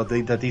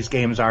that these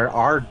games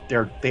are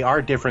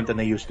different than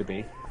they used to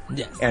be.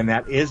 Yes. And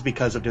that is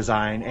because of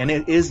design, and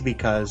it is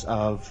because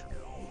of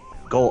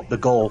the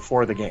goal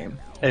for the game.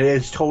 It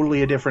is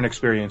totally a different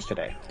experience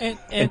today,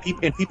 and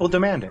people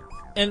demand it.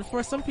 And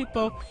for some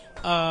people,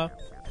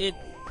 it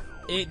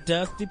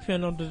does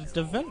depend on the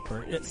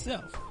developer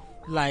itself.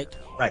 Like,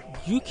 right.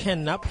 You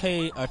cannot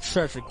play a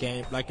Treasure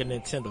game like a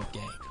Nintendo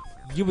game.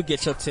 You would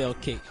get your tail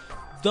kicked.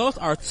 Those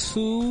are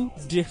two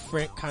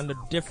different kind of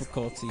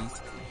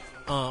difficulties.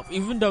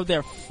 Even though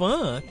they're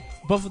fun,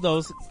 both of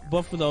those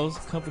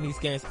companies'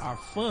 games are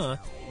fun.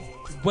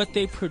 What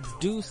they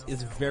produce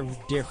is very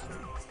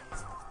different.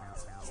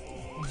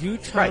 You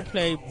try to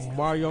play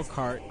Mario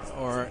Kart,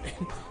 or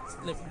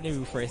let me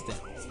rephrase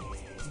that.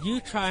 You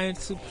trying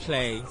to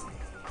play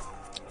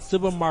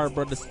Super Mario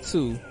Brothers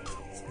 2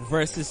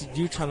 versus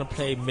you trying to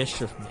play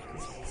Mischief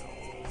Makers.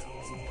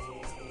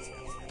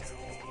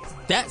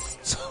 That's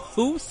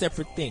two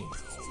separate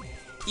things.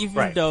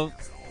 Even though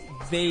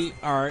they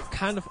are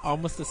kind of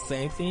almost the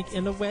same thing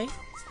in a way.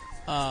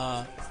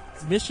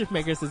 Mischief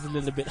Makers is a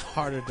little bit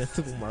harder than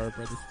Super Mario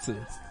Brothers 2.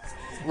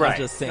 Right. I'm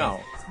just saying. It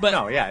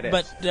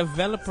is.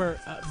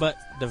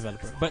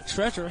 But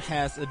Treasure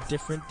has a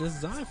different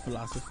design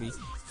philosophy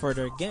for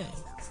their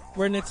games,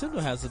 where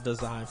Nintendo has a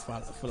design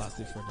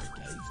philosophy for their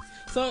games.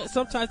 So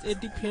sometimes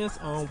it depends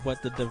on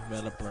what the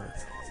developer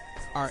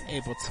are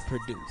able to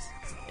produce.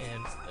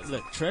 And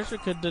look, Treasure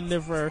could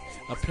deliver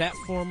a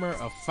platformer,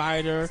 a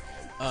fighter,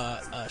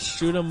 a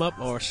shoot 'em up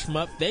or a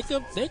shmup. They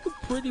could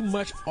pretty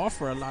much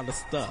offer a lot of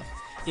stuff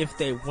if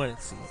they wanted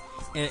to,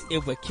 and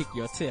it would kick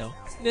your tail.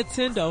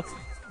 Nintendo,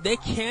 they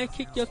can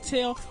kick your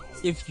tail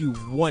if you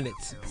want it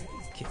to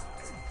kick.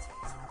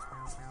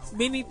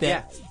 Meaning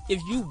that if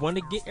you want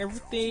to get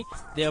everything,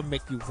 they'll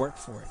make you work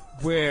for it.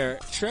 Where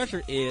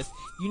Treasure is,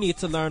 you need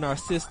to learn our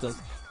systems,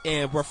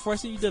 and we're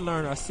forcing you to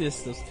learn our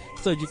systems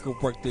so you can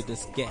work through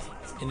this game.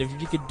 And if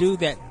you can do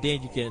that,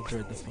 then you can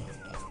enjoy the fun of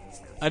it.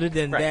 Other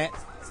than that,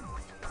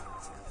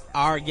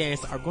 our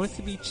games are going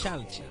to be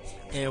challenging,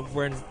 and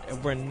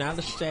we're not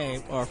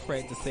ashamed or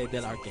afraid to say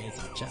that our games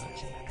are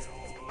challenging.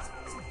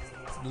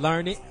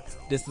 Learn it.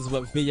 This is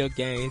what video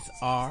games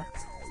are.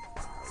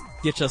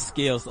 Get your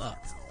skills up.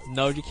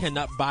 No, you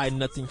cannot buy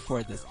nothing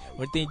for this.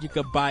 One thing you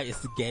can buy is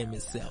the game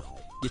itself.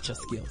 Get your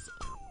skills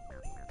up.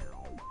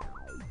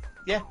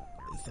 Yeah.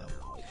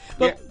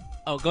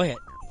 Oh, go ahead.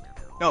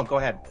 No, go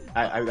ahead.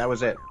 That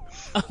was it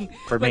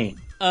for me.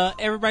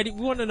 Everybody,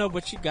 we want to know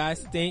what you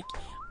guys think.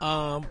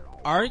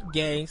 Are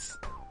games,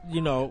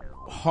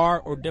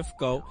 hard or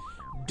difficult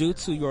due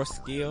to your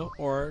skill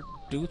or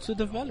due to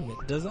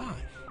development design?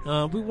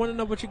 We want to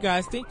know what you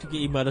guys think. You can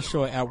email the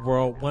show at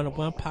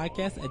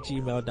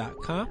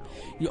world101podcast@gmail.com.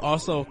 You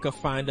also can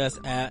find us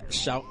at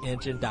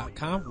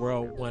shoutengine.com,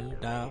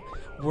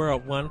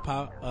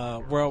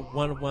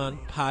 World101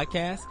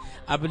 Podcast.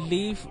 I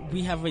believe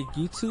we have a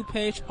YouTube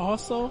page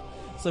also.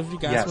 So if you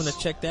guys want to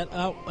check that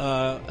out,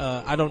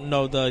 I don't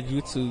know the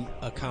YouTube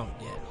account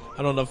yet.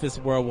 I don't know if it's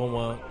World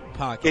 101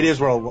 Podcast. It is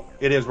World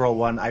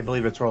 1. I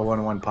believe it's World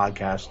 101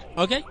 Podcast.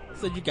 Okay,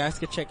 so you guys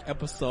can check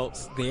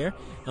episodes there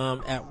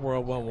at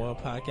World 101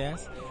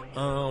 Podcast.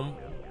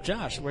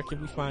 Josh, where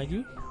can we find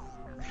you?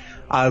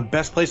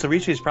 Best place to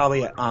reach me is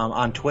probably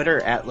on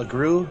Twitter at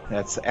Lagrew.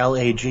 That's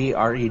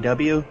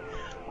Lagrew.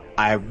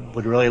 I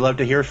would really love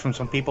to hear from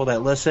some people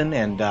that listen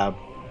and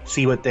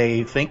see what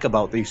they think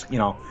about these,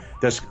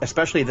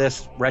 especially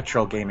this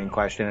retro gaming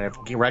question, and if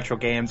retro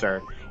games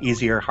are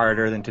easier,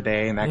 harder than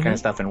today, and that kind of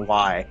stuff, and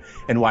why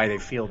they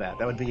feel that.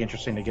 That would be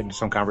interesting to get into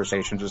some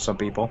conversations with some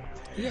people.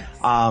 Yes.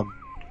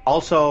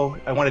 Also,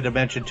 I wanted to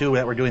mention too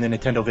that we're doing the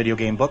Nintendo Video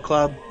Game Book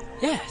Club.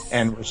 Yes.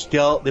 And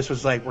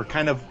we're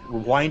kind of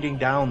winding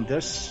down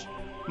this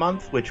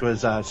month, which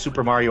was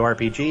Super Mario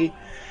RPG.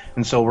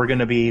 And so we're going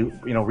to be,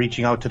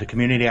 reaching out to the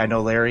community. I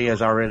know Larry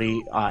has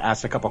already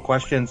asked a couple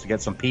questions to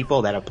get some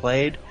people that have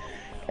played.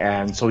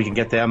 And so we can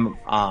get them,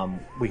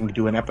 we can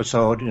do an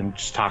episode and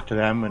just talk to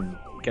them and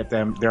get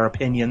their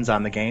opinions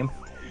on the game.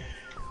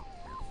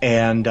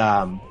 And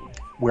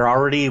we're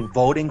already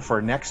voting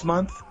for next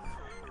month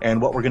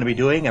and what we're going to be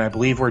doing. And I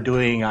believe we're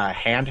doing a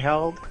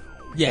handheld.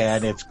 Yes.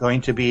 And it's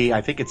going to be,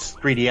 I think it's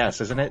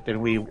 3DS, isn't it?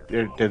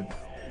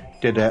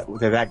 Did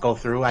that go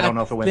through? I don't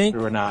know if it went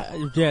through or not.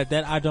 Yeah,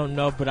 that I don't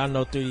know, but I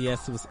know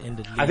 3DS was in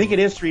the lead. I think it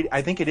is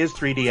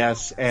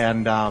 3DS,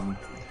 and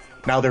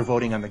now they're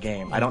voting on the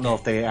game. I don't know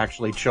if they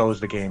actually chose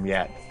the game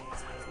yet.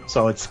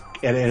 So it's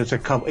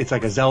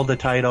like a Zelda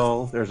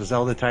title. There's a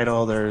Zelda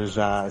title. There's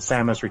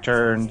Samus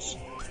Returns,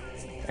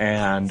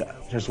 and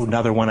there's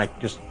another one I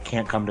just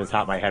can't come to the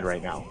top of my head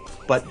right now.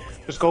 But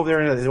just go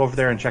over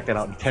there and check that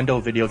out. Nintendo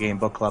Video Game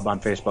Book Club on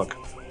Facebook.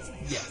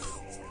 Yes.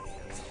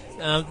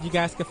 You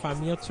guys can find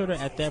me on Twitter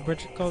at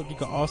 @BridgetCode. You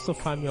can also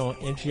find me on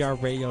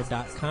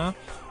ngrradio.com,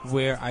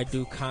 where I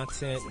do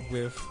content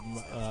with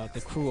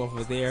the crew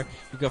over there.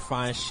 You can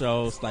find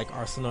shows like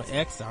Arsenal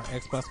X, our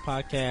Xbox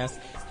podcast.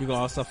 You can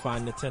also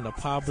find Nintendo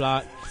Power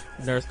Block,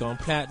 Nerds Gone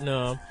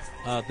Platinum,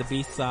 the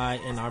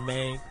B-side, and our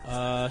main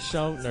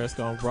show, Nerds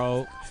Gone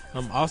Rogue.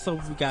 Also,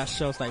 we got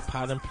shows like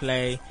Pod and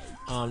Play,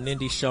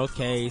 Nindy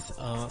Showcase,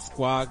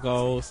 Squad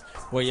Goals,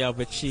 Royale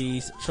with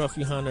Cheese,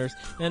 Trophy Hunters,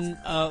 and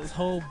a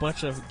whole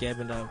bunch of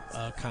gaming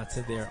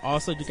content there.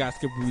 Also, you guys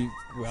can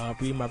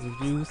read my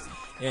reviews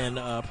and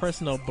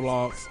personal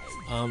blogs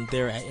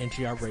there at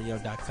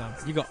ngrradio.com.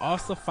 You can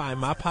also find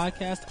my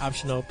podcast,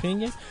 Optional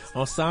Opinion,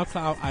 on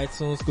SoundCloud,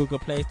 iTunes, Google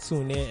Play,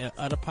 TuneIn, and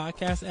other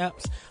podcast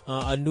apps.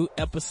 A new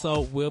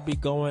episode will be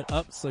going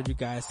up, so you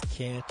guys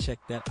can check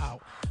that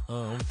out.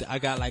 I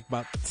got like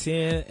about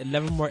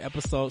 11 more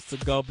episodes to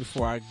go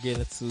before I get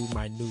into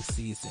my new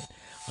season.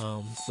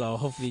 So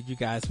hopefully you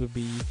guys will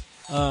be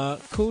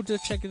cool to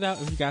check it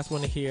out if you guys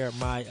want to hear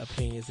my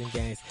opinions in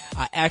games.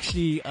 I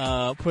actually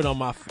put on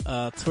my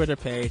Twitter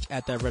page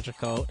at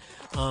 @RetroCode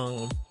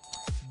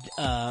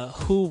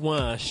who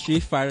won,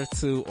 Street Fighter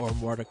 2 or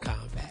Mortal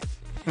Kombat.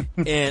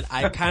 And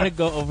I kind of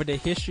go over the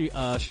history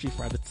of Street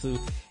Fighter 2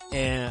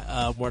 and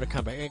Mortal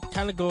Kombat, and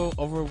kind of go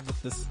over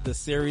with the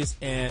series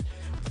and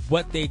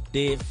what they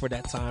did for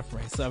that time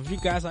frame. So if you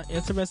guys are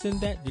interested in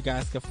that, you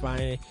guys can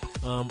find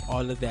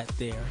all of that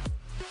there.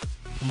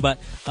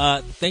 But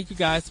thank you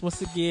guys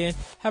once again.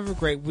 Have a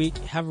great week.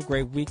 Have a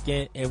great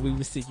weekend, and we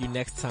will see you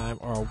next time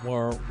on our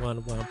War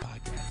 1-1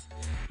 podcast.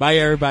 Bye,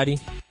 everybody.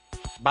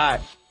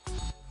 Bye.